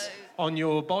handkerchiefs on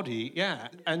your body, yeah.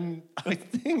 And I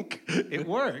think it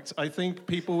worked. I think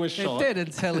people were It shocked. did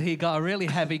until he got a really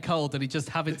heavy cold and he just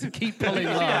having to keep pulling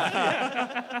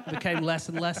off. Became less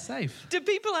and less safe. Did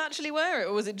people actually wear it,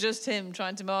 or was it just him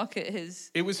trying to market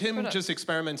his... It was him product? just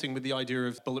experimenting with the idea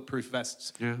of bulletproof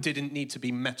vests didn't need to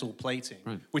be metal plating,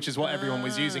 Right. which is what everyone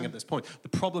was using at this point. The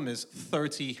problem is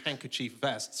 30 handkerchief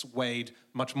vests weighed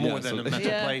much more than a metal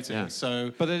Yeah. plating,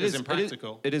 so But it was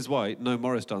impractical. It is why no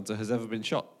Morris dancer has ever been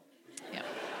shot. Yeah.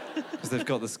 Because they've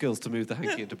got the skills to move the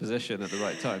hanky into position at the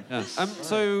right time. Yeah.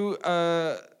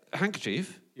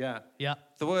 Handkerchief. Yeah. Yeah.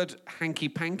 The word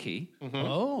hanky-panky,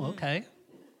 Oh, okay.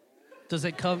 Is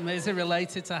it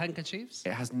related to handkerchiefs?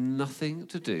 it has nothing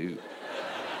to do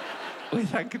with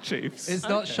handkerchiefs. It's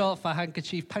not short for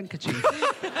handkerchief, pankerchief.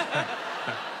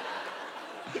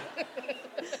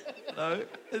 No,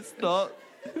 it's not.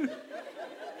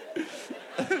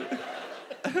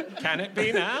 Can it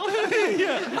be now?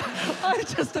 I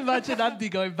just imagine Andy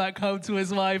going back home to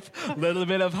his wife, little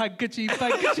bit of handkerchief,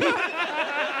 handkerchief.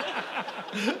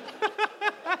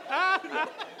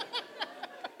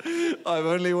 I'm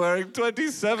only wearing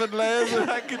 27 layers of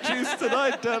handkerchiefs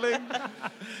tonight, darling.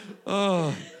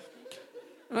 Oh.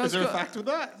 Is there a fact with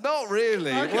that? Not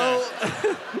really. Okay. Well,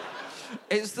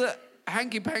 it's that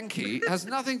hanky-panky has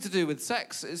nothing to do with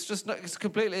sex. It's just it's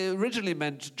completely originally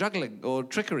meant juggling or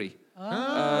trickery.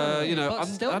 But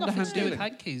still nothing underhand to do with dealing.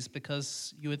 hankies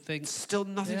because you would think... Still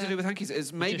nothing to Yeah. do with hankies.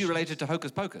 It's maybe Magicians. related to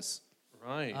hocus pocus.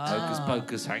 Right. Hocus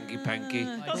pocus, hanky-panky.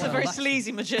 That's a very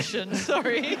sleazy magician,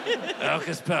 sorry.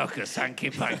 Hocus pocus,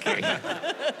 hanky-panky.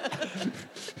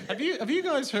 Have you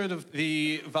guys heard of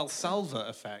the Valsalva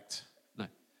effect? No.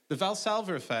 The Valsalva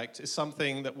effect is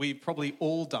something that we've probably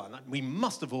all done. We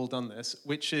must have all done this,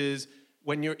 which is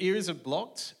when your ears are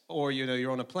blocked or you're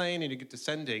on a plane and you're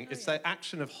descending, it's that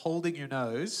action of holding your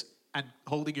nose and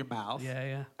holding your mouth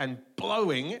and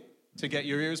blowing to get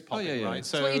your ears popping, right?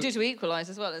 It's what you do to equalise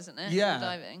as well, isn't it? Yeah.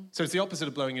 Diving. So it's the opposite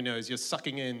of blowing your nose. You're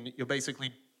sucking in,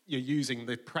 you're using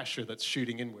the pressure that's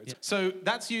shooting inwards. Yeah. So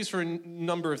that's used for a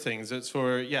number of things. It's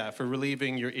for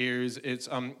relieving your ears. It's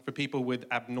for people with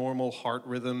abnormal heart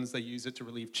rhythms. They use it to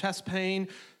relieve chest pain.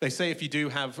 They say if you do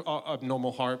have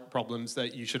abnormal heart problems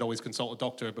that you should always consult a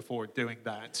doctor before doing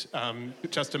that,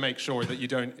 just to make sure that you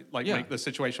don't make the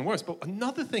situation worse. But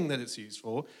another thing that it's used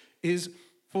for is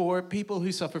for people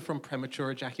who suffer from premature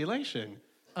ejaculation.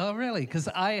 Oh, really? Because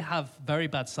I have very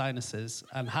bad sinuses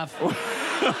and have...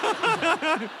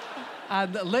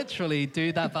 and literally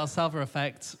do that Valsalva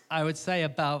effect, I would say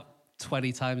about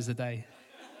 20 times a day.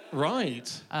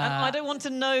 Right. And I don't want to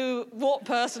know what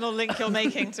personal link you're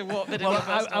making to what bit of Well, your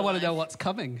personal I want to life. know what's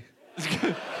coming.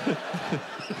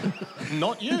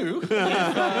 Not you.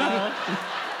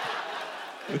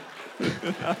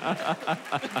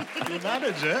 You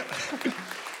manage it.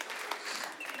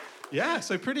 Yeah,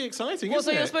 so pretty exciting, What,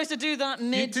 isn't so you're it? supposed to do that You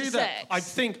mid-sex? do that. I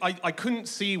think I couldn't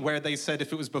see where they said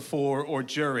if it was before or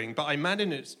during, but I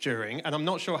imagine it's during, and I'm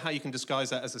not sure how you can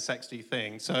disguise that as a sexy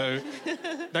thing. So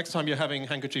next time you're having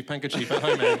handkerchief at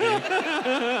home,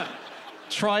 Andy,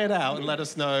 try it out and let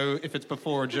us know if it's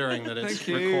before or during that it's Thank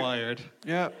you. required.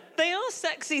 Yeah. They are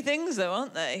sexy things, though,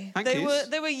 aren't they? Hankies.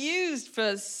 They were used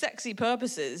for sexy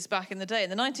purposes back in the day. In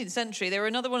the 19th century, they were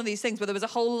another one of these things where there was a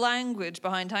whole language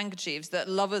behind handkerchiefs that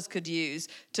lovers could use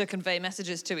to convey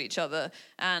messages to each other.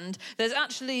 And there's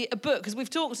actually a book, because we've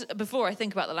talked before, I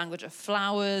think, about the language of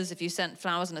flowers. If you sent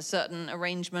flowers in a certain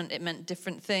arrangement, it meant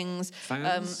different things.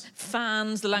 Fans?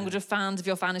 Fans, the language of fans. If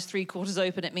your fan is 3/4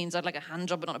 open, it means I'd like a hand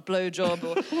job but not a blow job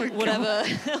or whatever.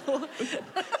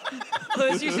 Although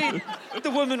it's usually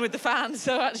the woman with the fan,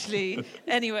 so actually,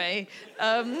 anyway.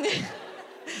 There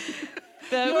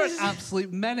You're was... an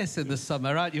absolute menace in the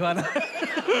summer, aren't you, Anna?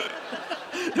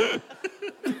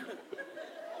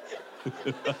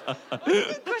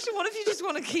 Question, what if you just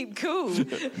want to keep cool?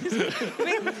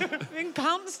 being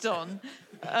pounced on.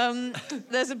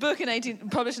 There's a book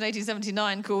published in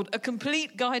 1879 called A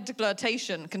Complete Guide to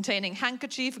Flirtation, containing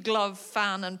handkerchief, glove,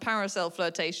 fan, and parasol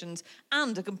flirtations,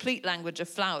 and a complete language of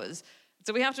flowers.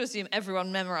 So we have to assume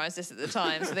everyone memorised this at the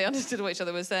time, so they understood what each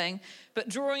other was saying. But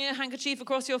drawing a handkerchief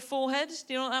across your forehead,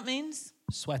 do you know what that means?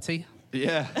 Sweaty.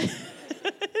 Yeah.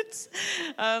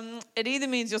 It either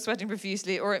means you're sweating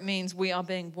profusely or it means we are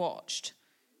being watched.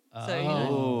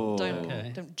 So,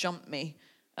 don't jump me.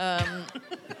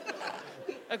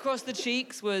 Across the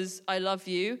cheeks was I love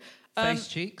you. Face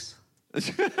cheeks.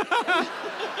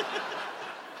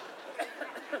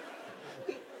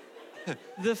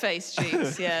 The face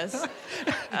cheeks, yes.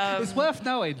 It's worth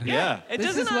knowing. Yeah. It This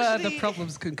doesn't is where the actually-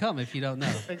 problems can come if you don't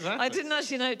know. Exactly. I didn't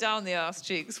actually note down the arse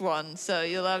cheeks one, so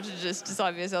you'll have to just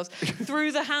decide for yourselves.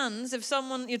 Through the hands, if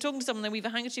you're talking to someone, they weave a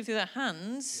handkerchief through their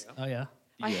hands, Oh, yeah.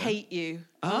 I hate you.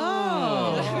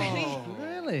 Oh.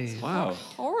 Really? Wow.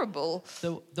 Horrible.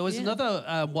 There was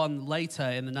another one later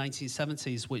in the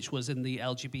 1970s, which was in the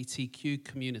LGBTQ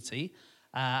community.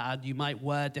 And you might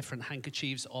wear different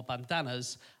handkerchiefs or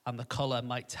bandanas, and the colour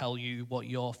might tell you what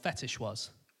your fetish was.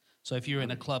 So if you're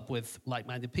in a club with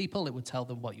like-minded people, it would tell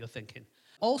them what you're thinking.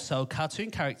 Also, cartoon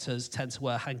characters tend to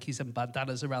wear hankies and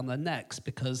bandanas around their necks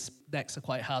because necks are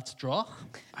quite hard to draw.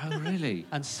 Oh, really?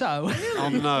 And so, Oh,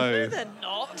 no. They're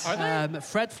not.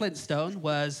 Fred Flintstone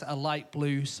wears a light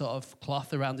blue sort of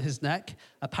cloth around his neck.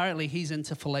 Apparently, he's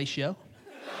into fellatio.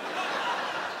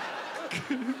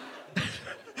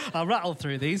 I'll rattle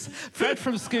through these. Fred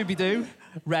from Scooby-Doo,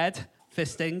 red,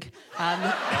 fisting, and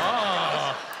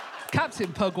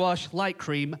Captain Pugwash, light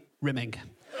cream, rimming.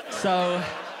 So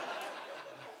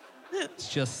it's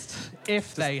just,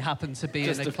 if they happen to be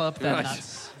in a club, then right.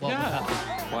 that's what would happen.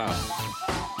 Wow.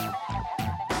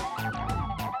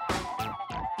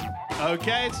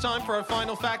 Okay, it's time for our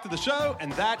final fact of the show,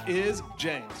 and that is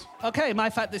James. Okay, my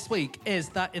fact this week is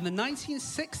that in the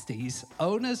 1960s,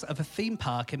 owners of a theme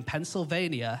park in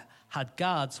Pennsylvania had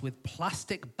guards with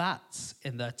plastic bats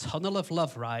in their Tunnel of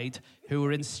Love ride who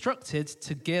were instructed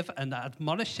to give an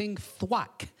admonishing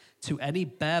thwack to any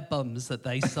bare bums that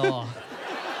they saw.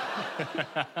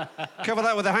 Cover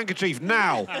that with a handkerchief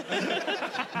now.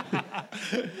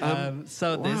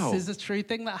 So wow. this is a true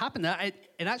thing that happened.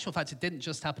 In actual fact, it didn't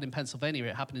just happen in Pennsylvania.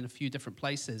 It happened in a few different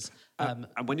places. And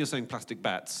when you're saying plastic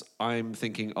bats, I'm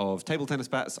thinking of table tennis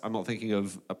bats. I'm not thinking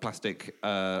of a plastic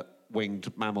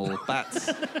winged mammal bats.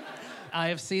 I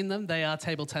have seen them. They are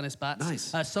table tennis bats.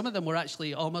 Nice. Some of them were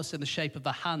actually almost in the shape of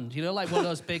a hand. You know, like one of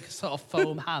those big sort of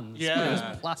foam hands. Yeah. But it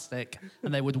was plastic,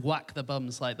 and they would whack the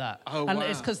bums like that. Oh, and wow.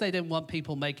 it's because they didn't want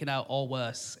people making out or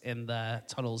worse in their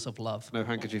tunnels of love. No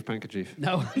handkerchief.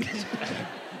 No.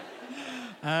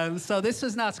 So this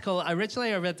was an article.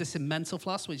 Originally, I read this in Mental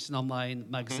Floss, which is an online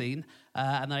magazine,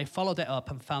 and I followed it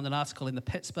up and found an article in the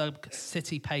Pittsburgh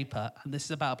City paper, and this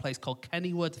is about a place called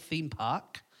Kennywood Theme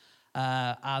Park.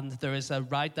 And there is a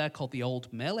ride there called the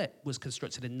Old Mill. It was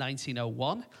constructed in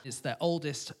 1901. It's the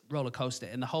oldest roller coaster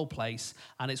in the whole place,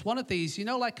 and it's one of these, you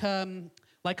know, like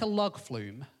a log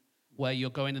flume, where you're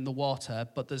going in the water,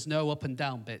 but there's no up and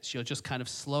down bits. You're just kind of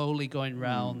slowly going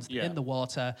round in the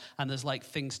water, and there's like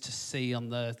things to see on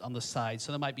the side.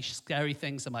 So there might be scary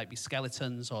things, there might be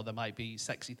skeletons, or there might be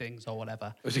sexy things, or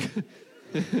whatever.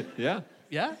 Yeah.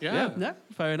 Yeah,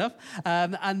 fair enough.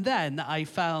 And then I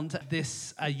found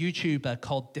this YouTuber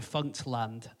called Defunct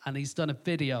Land, and he's done a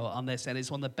video on this, and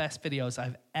it's one of the best videos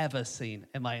I've ever seen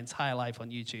in my entire life on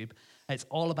YouTube. It's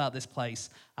all about this place,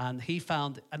 and he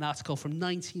found an article from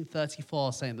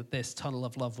 1934 saying that this Tunnel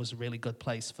of Love was a really good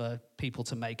place for people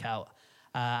to make out.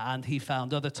 And he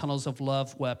found other tunnels of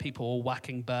love where people were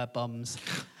whacking bare bums.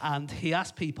 And he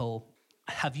asked people,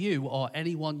 have you or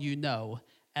anyone you know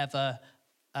ever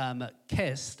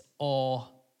kissed or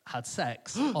had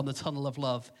sex on the Tunnel of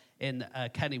Love in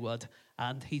Kennywood?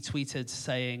 And he tweeted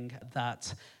saying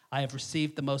that I have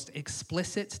received the most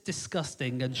explicit,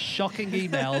 disgusting, and shocking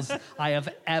emails I have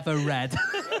ever read.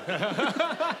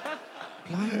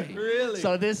 Really?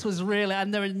 So this was really,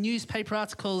 and there are newspaper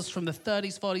articles from the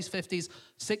 30s, 40s, 50s,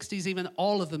 60s, even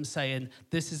all of them saying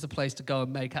this is the place to go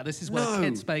and make out. This is where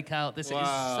kids make out. This is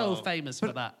so famous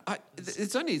for that.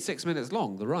 It's only 6 minutes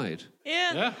long, the ride.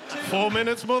 Yeah. 4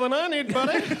 minutes more than I need,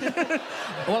 buddy.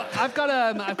 Well, I've got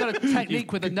a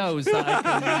technique with a nose that I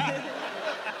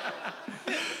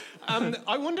can.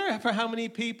 I wonder for how many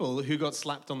people who got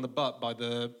slapped on the butt by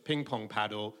the ping pong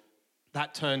paddle,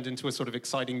 that turned into a sort of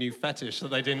exciting new fetish that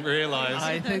they didn't realise.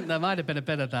 I think there might have been a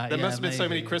bit of that. There must have been so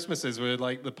many maybe. Christmases where,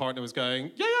 like, the partner was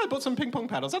going, yeah, I bought some ping pong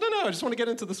paddles. I don't know, I just want to get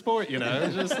into the sport, you know?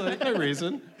 It's just like, no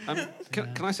reason.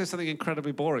 Can I say something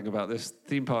incredibly boring about this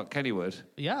theme park, Kennywood?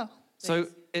 Yeah. So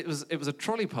it was a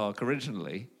trolley park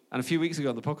originally, and a few weeks ago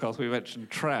on the podcast we mentioned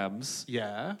trams.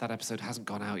 Yeah. That episode hasn't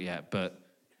gone out yet, but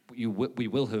we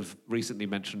will have recently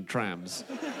mentioned trams.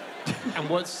 And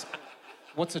what's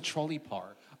a trolley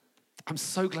park? I'm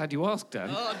so glad you asked, Dan.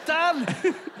 Oh, Dan!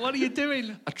 What are you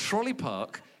doing? A trolley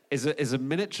park is a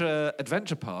miniature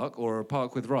adventure park or a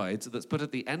park with rides that's put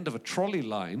at the end of a trolley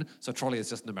line. So trolley is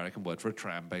just an American word for a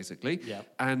tram, basically.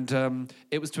 Yep. And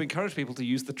it was to encourage people to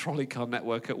use the trolley car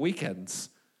network at weekends.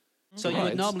 So you would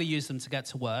Rides. normally use them to get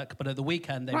to work, but at the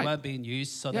weekend they Right. weren't being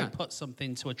used, so Yeah. they put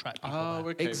something to attract people Oh,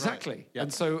 there. okay, Exactly. Right. Yep.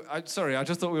 And so, I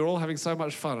just thought we were all having so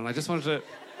much fun, and I just wanted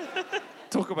to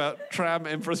talk about tram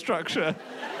infrastructure.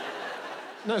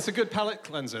 No, it's a good palate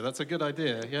cleanser. That's a good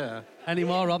idea, yeah. Any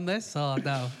more on this or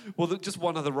no? Well, just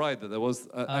one other ride that there was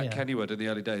at Kennywood in the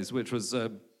early days, which was...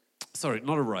 sorry,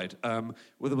 not a ride.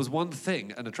 Where there was one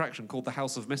thing, an attraction called the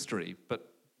House of Mystery,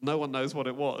 but no one knows what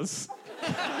it was.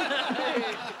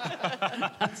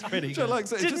 That's pretty good.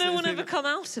 Did no one ever come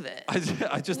out of it?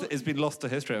 It's been lost to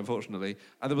history, unfortunately.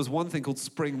 And there was one thing called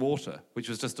spring water, which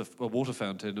was just a water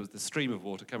fountain. It was the stream of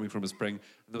water coming from a spring,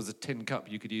 and there was a tin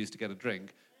cup you could use to get a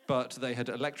drink. But they had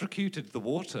electrocuted the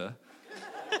water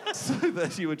so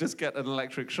that you would just get an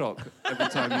electric shock every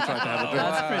time you tried to have a drink.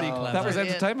 That's pretty clever. That was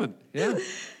entertainment. Yeah.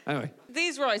 Anyway.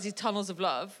 These rides, these tunnels of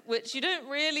love, which you don't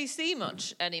really see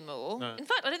much anymore. No. In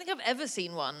fact, I don't think I've ever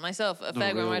seen one myself at a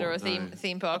fairground ride or a theme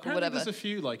park or Apparently whatever. there's a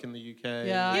few, like, in the UK. Yeah,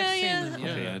 Yeah, I've seen yeah.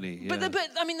 them, yeah. But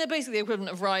I mean, they're basically the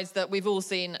equivalent of rides that we've all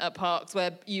seen at parks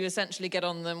where you essentially get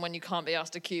on them when you can't be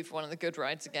asked to queue for one of the good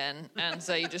rides again. And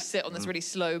so you just sit on this really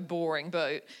slow, boring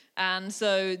boat. And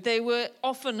so they were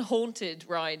often haunted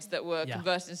rides that were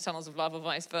converted into tunnels of love or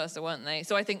vice versa, weren't they?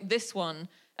 So I think this one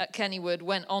at Kennywood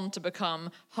went on to become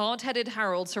Hard-Headed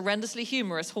Harold's horrendously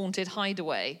humorous haunted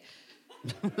hideaway.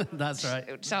 That's right.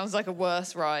 It sounds like a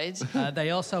worse ride.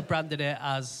 They also branded it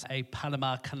as a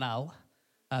Panama Canal.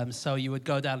 So you would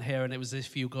go down here and it was as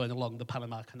if you were going along the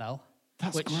Panama Canal.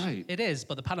 That's which great. It is,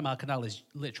 but the Panama Canal is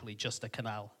literally just a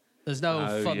canal. There's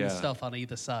no fun stuff on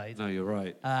either side. No, you're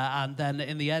right. And then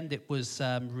in the end, it was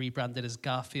rebranded as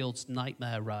Garfield's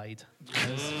Nightmare Ride.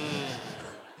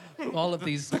 All of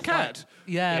these... The cat?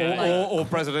 Or Or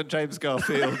President James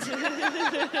Garfield.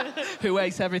 who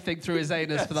ate everything through his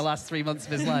anus for the last 3 months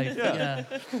of his life. Yeah.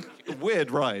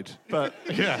 Weird ride, but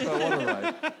what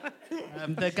a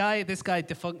ride. This guy,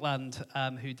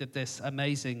 Defunctland, who did this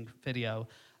amazing video,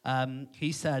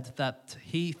 he said that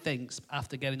he thinks,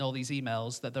 after getting all these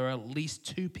emails, that there are at least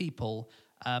 2 people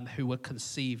who were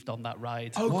conceived on that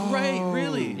ride. Oh, great,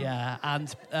 really? Yeah,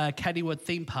 and Kennywood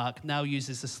Theme Park now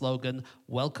uses the slogan,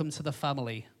 "Welcome to the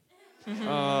family."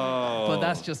 But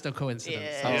that's just a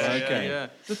coincidence. Yeah. Okay.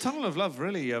 The Tunnel of Love,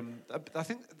 really, I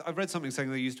think I read something saying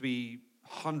there used to be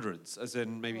hundreds, as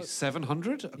in maybe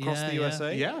 700 across the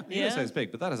USA. Yeah. The USA is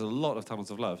big, but that is a lot of tunnels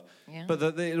of love. Yeah. But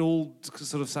it all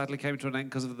sort of sadly came to an end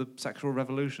because of the sexual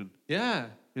revolution. Yeah.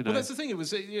 You know. Well, that's the thing. It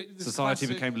was this Society classic-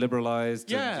 became liberalised.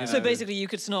 Yeah. And, So basically, you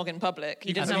could snog in public.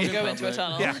 You didn't have to go into a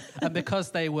tunnel. Yeah. And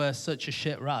because they were such a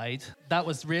shit ride, that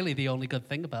was really the only good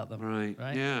thing about them. Right.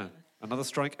 Right? Yeah. Another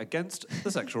strike against the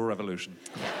sexual revolution.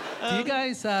 Do you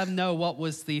guys know what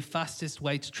was the fastest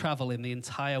way to travel in the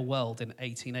entire world in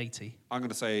 1880? I'm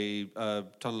going to say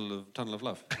Tunnel of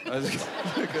Love.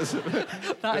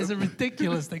 That is a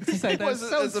ridiculous thing to say. That's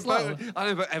so There's a slow. boat- I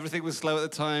know, but everything was slow at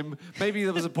the time. Maybe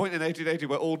there was a point in 1880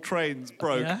 where all trains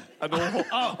broke Yeah. and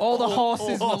All the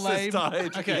horses were lame.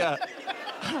 died. Okay. Yeah.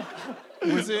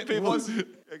 Was it?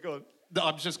 Yeah, go on. No,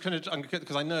 I'm just kind of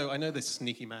because I know this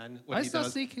sneaky man. What he It's not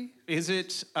does. sneaky. Is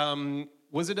it?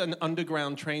 Was it an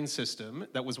underground train system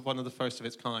that was one of the first of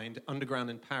its kind, underground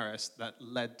in Paris, that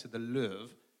led to the Louvre,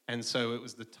 and so it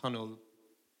was the tunnel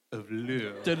of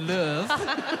Louvre? The Louvre.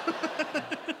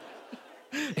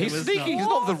 He's was sneaky. He's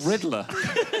not the Riddler.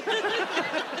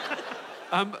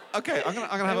 Okay, I'm gonna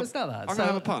have was not that. I'm gonna So-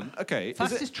 have a pun. Okay, is it-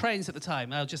 Fastest trains at the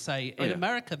time, I'll just say, in yeah.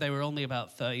 America, they were only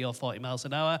about 30 or 40 miles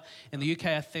an hour. In the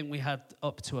UK, I think we had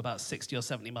up to about 60 or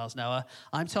 70 miles an hour.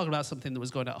 I'm talking about something that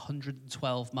was going at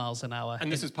 112 miles an hour.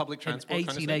 And this is public transport In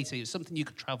kind of thing? 1880. It was something you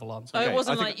could travel on. Oh, Okay, it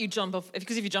wasn't I think- like you jump off,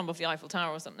 because if you jump off the Eiffel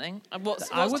Tower or something.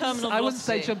 What's I terminal wouldn't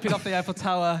say velocity? jumping off the Eiffel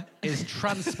Tower is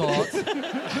transport.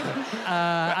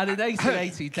 And in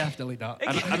 1880, definitely not.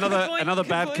 Another Good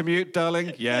bad point. commute,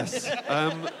 darling. Yes.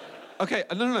 Okay,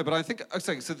 no, but I think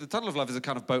so. The Tunnel of Love is a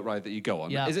kind of boat ride that you go on.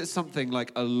 Yeah. Is it something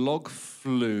like a log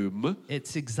flume?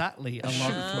 It's exactly a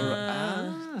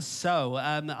log flume. So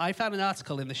I found an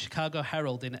article in the Chicago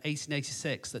Herald in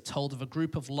 1886 that told of a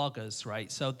group of loggers,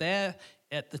 right? So they're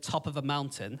at the top of a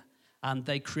mountain, and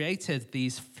they created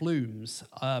these flumes.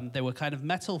 They were kind of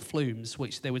metal flumes,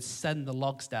 which they would send the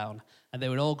logs down, and they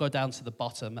would all go down to the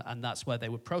bottom, and that's where they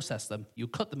would process them. You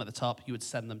cut them at the top, you would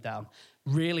send them down.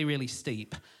 Really, really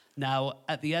steep. Now,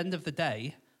 at the end of the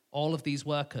day, all of these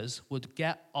workers would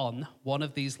get on one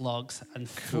of these logs and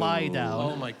fly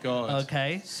down. Oh my God.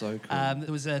 Okay. So cool.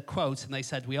 There was a quote, and they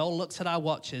said, "We all looked at our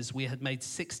watches. We had made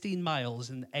 16 miles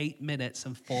in 8 minutes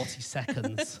and 40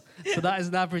 seconds. So that is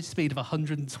an average speed of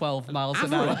 112 miles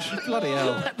an hour. Bloody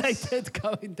hell. They did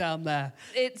going down there.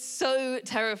 It's so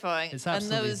terrifying. It's and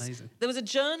absolutely amazing. there was a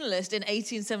journalist in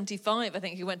 1875, I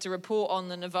think, who went to report on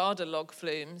the Nevada log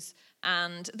flumes.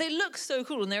 and they look so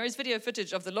cool. And there is video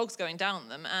footage of the logs going down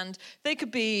them, and they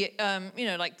could be,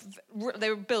 they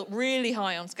were built really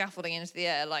high on scaffolding into the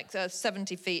air, like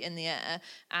 70 feet in the air,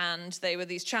 and they were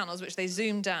these channels which they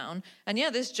zoomed down. And yeah,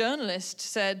 this journalist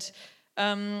said,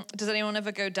 does anyone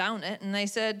ever go down it? And they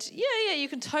said, yeah, you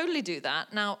can totally do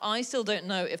that. Now, I still don't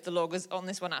know if the loggers on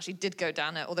this one actually did go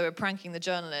down it, or they were pranking the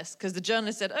journalist, because the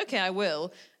journalist said, okay, I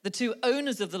will. The two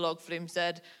owners of the log flume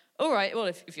said, all right, well,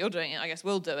 if you're doing it, I guess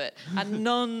we'll do it. And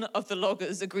none of the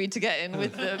loggers agreed to get in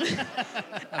with them.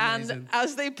 And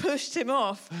as they pushed him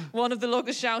off, one of the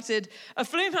loggers shouted, a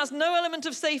flume has no element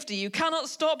of safety. You cannot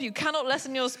stop. You cannot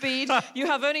lessen your speed. You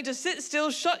have only to sit still,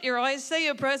 shut your eyes, say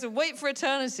your prayers, and wait for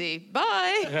eternity.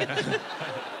 Bye.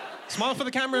 Smile for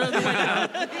the camera. And then wait out.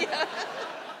 Yeah.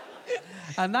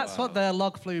 And that's what the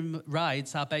log flume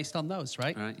rides are based on those,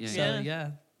 right? Right, yeah. So,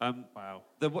 yeah. Wow.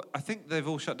 I think they've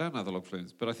all shut down now, the log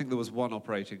flumes, but I think there was one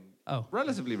operating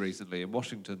relatively recently in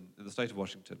Washington, in the state of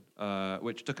Washington,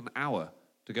 which took an hour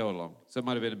to go along. So it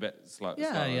might have been a bit slightly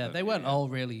slower. Yeah. They weren't all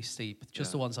really steep.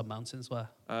 Just the ones on mountains were.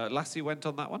 Lassie went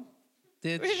on that one.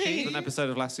 Did Really? she? There's an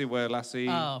episode of Lassie where Lassie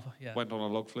went on a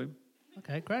log flume.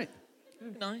 Okay, great.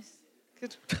 Nice.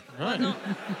 Good. Right. Why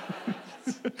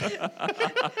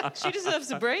not? She deserves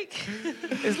a break.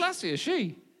 Is Lassie a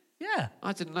she? Yeah.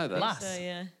 I didn't know that. Lass. So,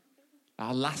 yeah.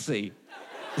 Ah, Lassie.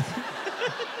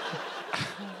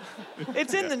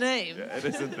 It's in the name. Yeah, it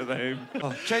is in the name.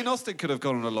 Oh, Jane Austen could have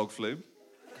gone on a log flume.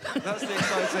 That's the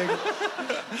exciting...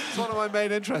 It's one of my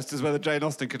main interests is whether Jane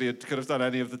Austen could have done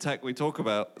any of the tech we talk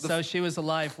about. So she was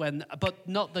alive when... But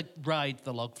not the ride,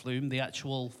 the log flume, the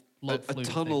actual log A flume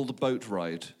tunnelled boat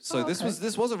ride. So okay.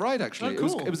 this was a ride, actually. Oh,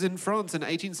 cool. It was in France in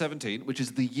 1817, which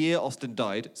is the year Austen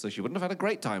died, so she wouldn't have had a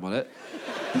great time on it.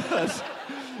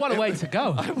 What a way to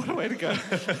go. What a way to go.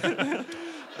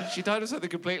 She died of something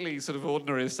completely sort of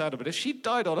ordinary and standard, but if she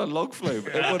died on a log flume,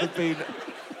 it would have been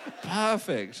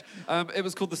perfect. It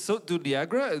was called the Saut du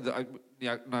Niagara,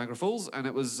 Niagara Falls, and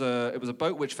it was a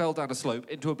boat which fell down a slope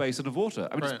into a basin of water.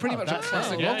 I mean, it's pretty much a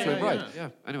classic log flume ride. Yeah.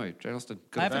 Anyway, Jane Austen.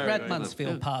 I haven't read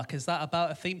Mansfield Park. Is that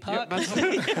about a theme park?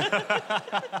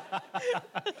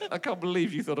 I can't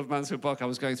believe you thought of Mansfield Park. I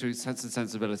was going through Sense and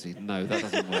Sensibility. No, that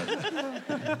doesn't work.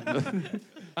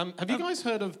 Have you guys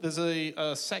heard of, there's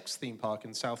a sex theme park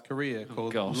in South Korea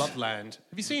called Loveland.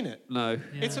 Have you seen it? No.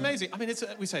 Yeah. It's amazing. I mean,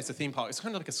 we say it's a theme park. It's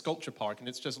kind of like a sculpture park, and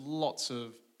it's just lots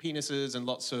of penises and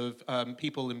lots of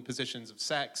people in positions of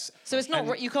sex. So it's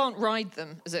not, you can't ride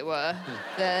them, as it were.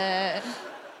 They're...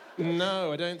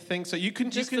 No, I don't think so. You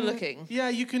can Just for looking? Yeah,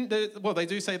 you can. Well, they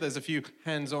do say there's a few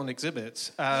hands-on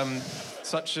exhibits,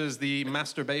 such as the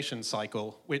masturbation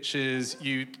cycle, which is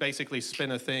you basically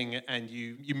spin a thing and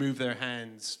you move their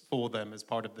hands for them as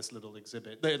part of this little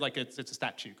exhibit. They're like it's a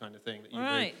statue kind of thing that you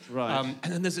Right. do. Right.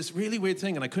 And then there's this really weird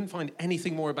thing, and I couldn't find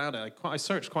anything more about it. I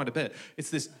searched quite a bit. It's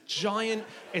this giant.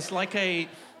 It's like a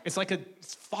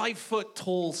 5-foot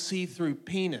tall see-through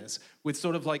penis with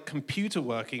sort of like computer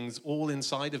workings all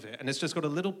inside of it. And it's just got a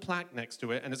little plaque next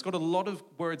to it. And it's got a lot of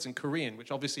words in Korean,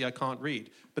 which obviously I can't read.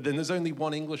 But then there's only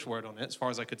one English word on it, as far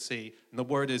as I could see. And the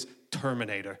word is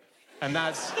Terminator. And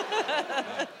that's...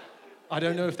 I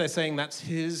don't know if they're saying that's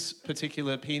his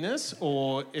particular penis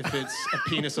or if it's a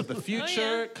penis of the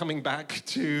future coming back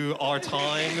to our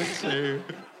time to...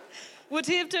 Would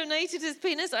he have donated his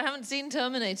penis? I haven't seen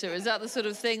Terminator. Is that the sort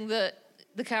of thing that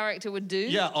the character would do?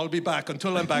 Yeah, I'll be back.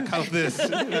 Until I'm back, have this.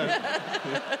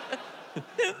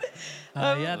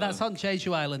 Yeah, that's on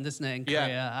Jeju Island, isn't it, in Yeah.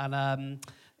 Korea? And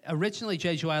originally,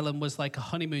 Jeju Island was like a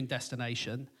honeymoon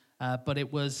destination. But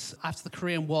it was, after the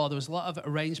Korean War, there was a lot of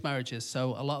arranged marriages.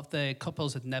 So a lot of the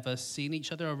couples had never seen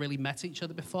each other or really met each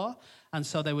other before. And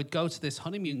so they would go to this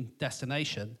honeymoon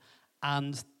destination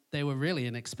and they were really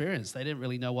inexperienced. They didn't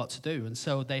really know what to do. And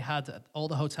so they had, all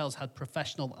the hotels had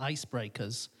professional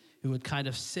icebreakers who would kind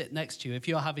of sit next to you. If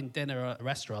you're having dinner at a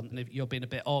restaurant and if you're being a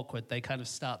bit awkward, they kind of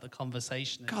start the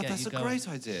conversation and God, get that's you a going. great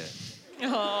idea.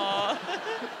 Aww.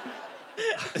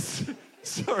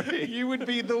 Sorry, you would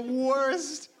be the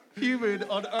worst human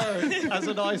on earth as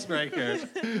an icebreaker.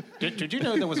 Did you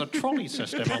know there was a trolley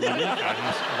system on the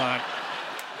weekends?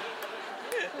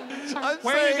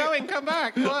 Where are you going? Come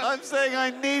back. What? I'm saying I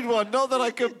need one, not that I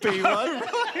could be one.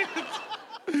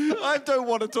 I don't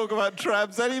want to talk about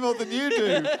trams any more than you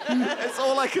do. It's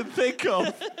all I can think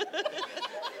of.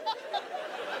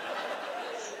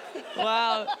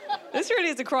 Wow. This really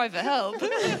is a cry for help.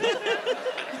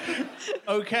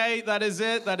 Okay, that is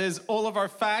it. That is all of our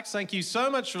facts. Thank you so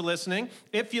much for listening.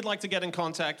 If you'd like to get in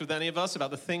contact with any of us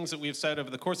about the things that we've said over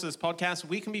the course of this podcast,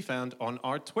 we can be found on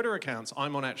our Twitter accounts.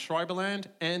 I'm on @Schreiberland.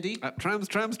 Andy? Trams.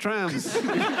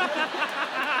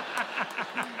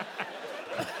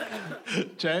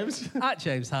 James. At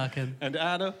James Harkin. And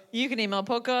Anna. You can email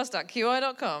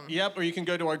podcast@qi.com. Yep, or you can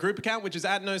go to our group account, which is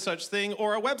at No Such Thing,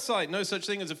 or our website,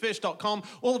 nosuchthingasafish.com.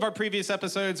 All of our previous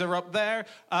episodes are up there.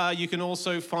 You can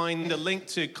also find a link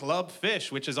to Club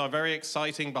Fish, which is our very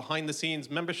exciting behind-the-scenes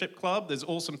membership club. There's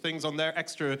awesome things on there,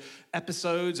 extra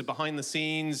episodes,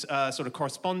 behind-the-scenes sort of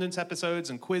correspondence episodes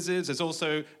and quizzes. There's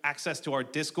also access to our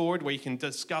Discord, where you can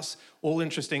discuss all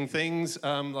interesting things,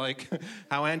 like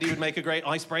how Andy would make a great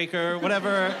icebreaker,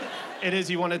 whatever it is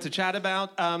you wanted to chat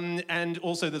about. And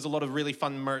also there's a lot of really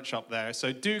fun merch up there.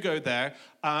 So do go there.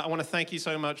 I want to thank you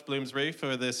so much, Bloomsbury,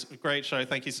 for this great show.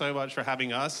 Thank you so much for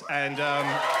having us. And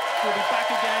we'll be back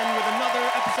again with another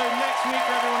episode next week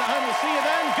for everyone at home. We'll see you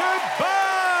then.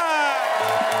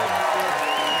 Goodbye!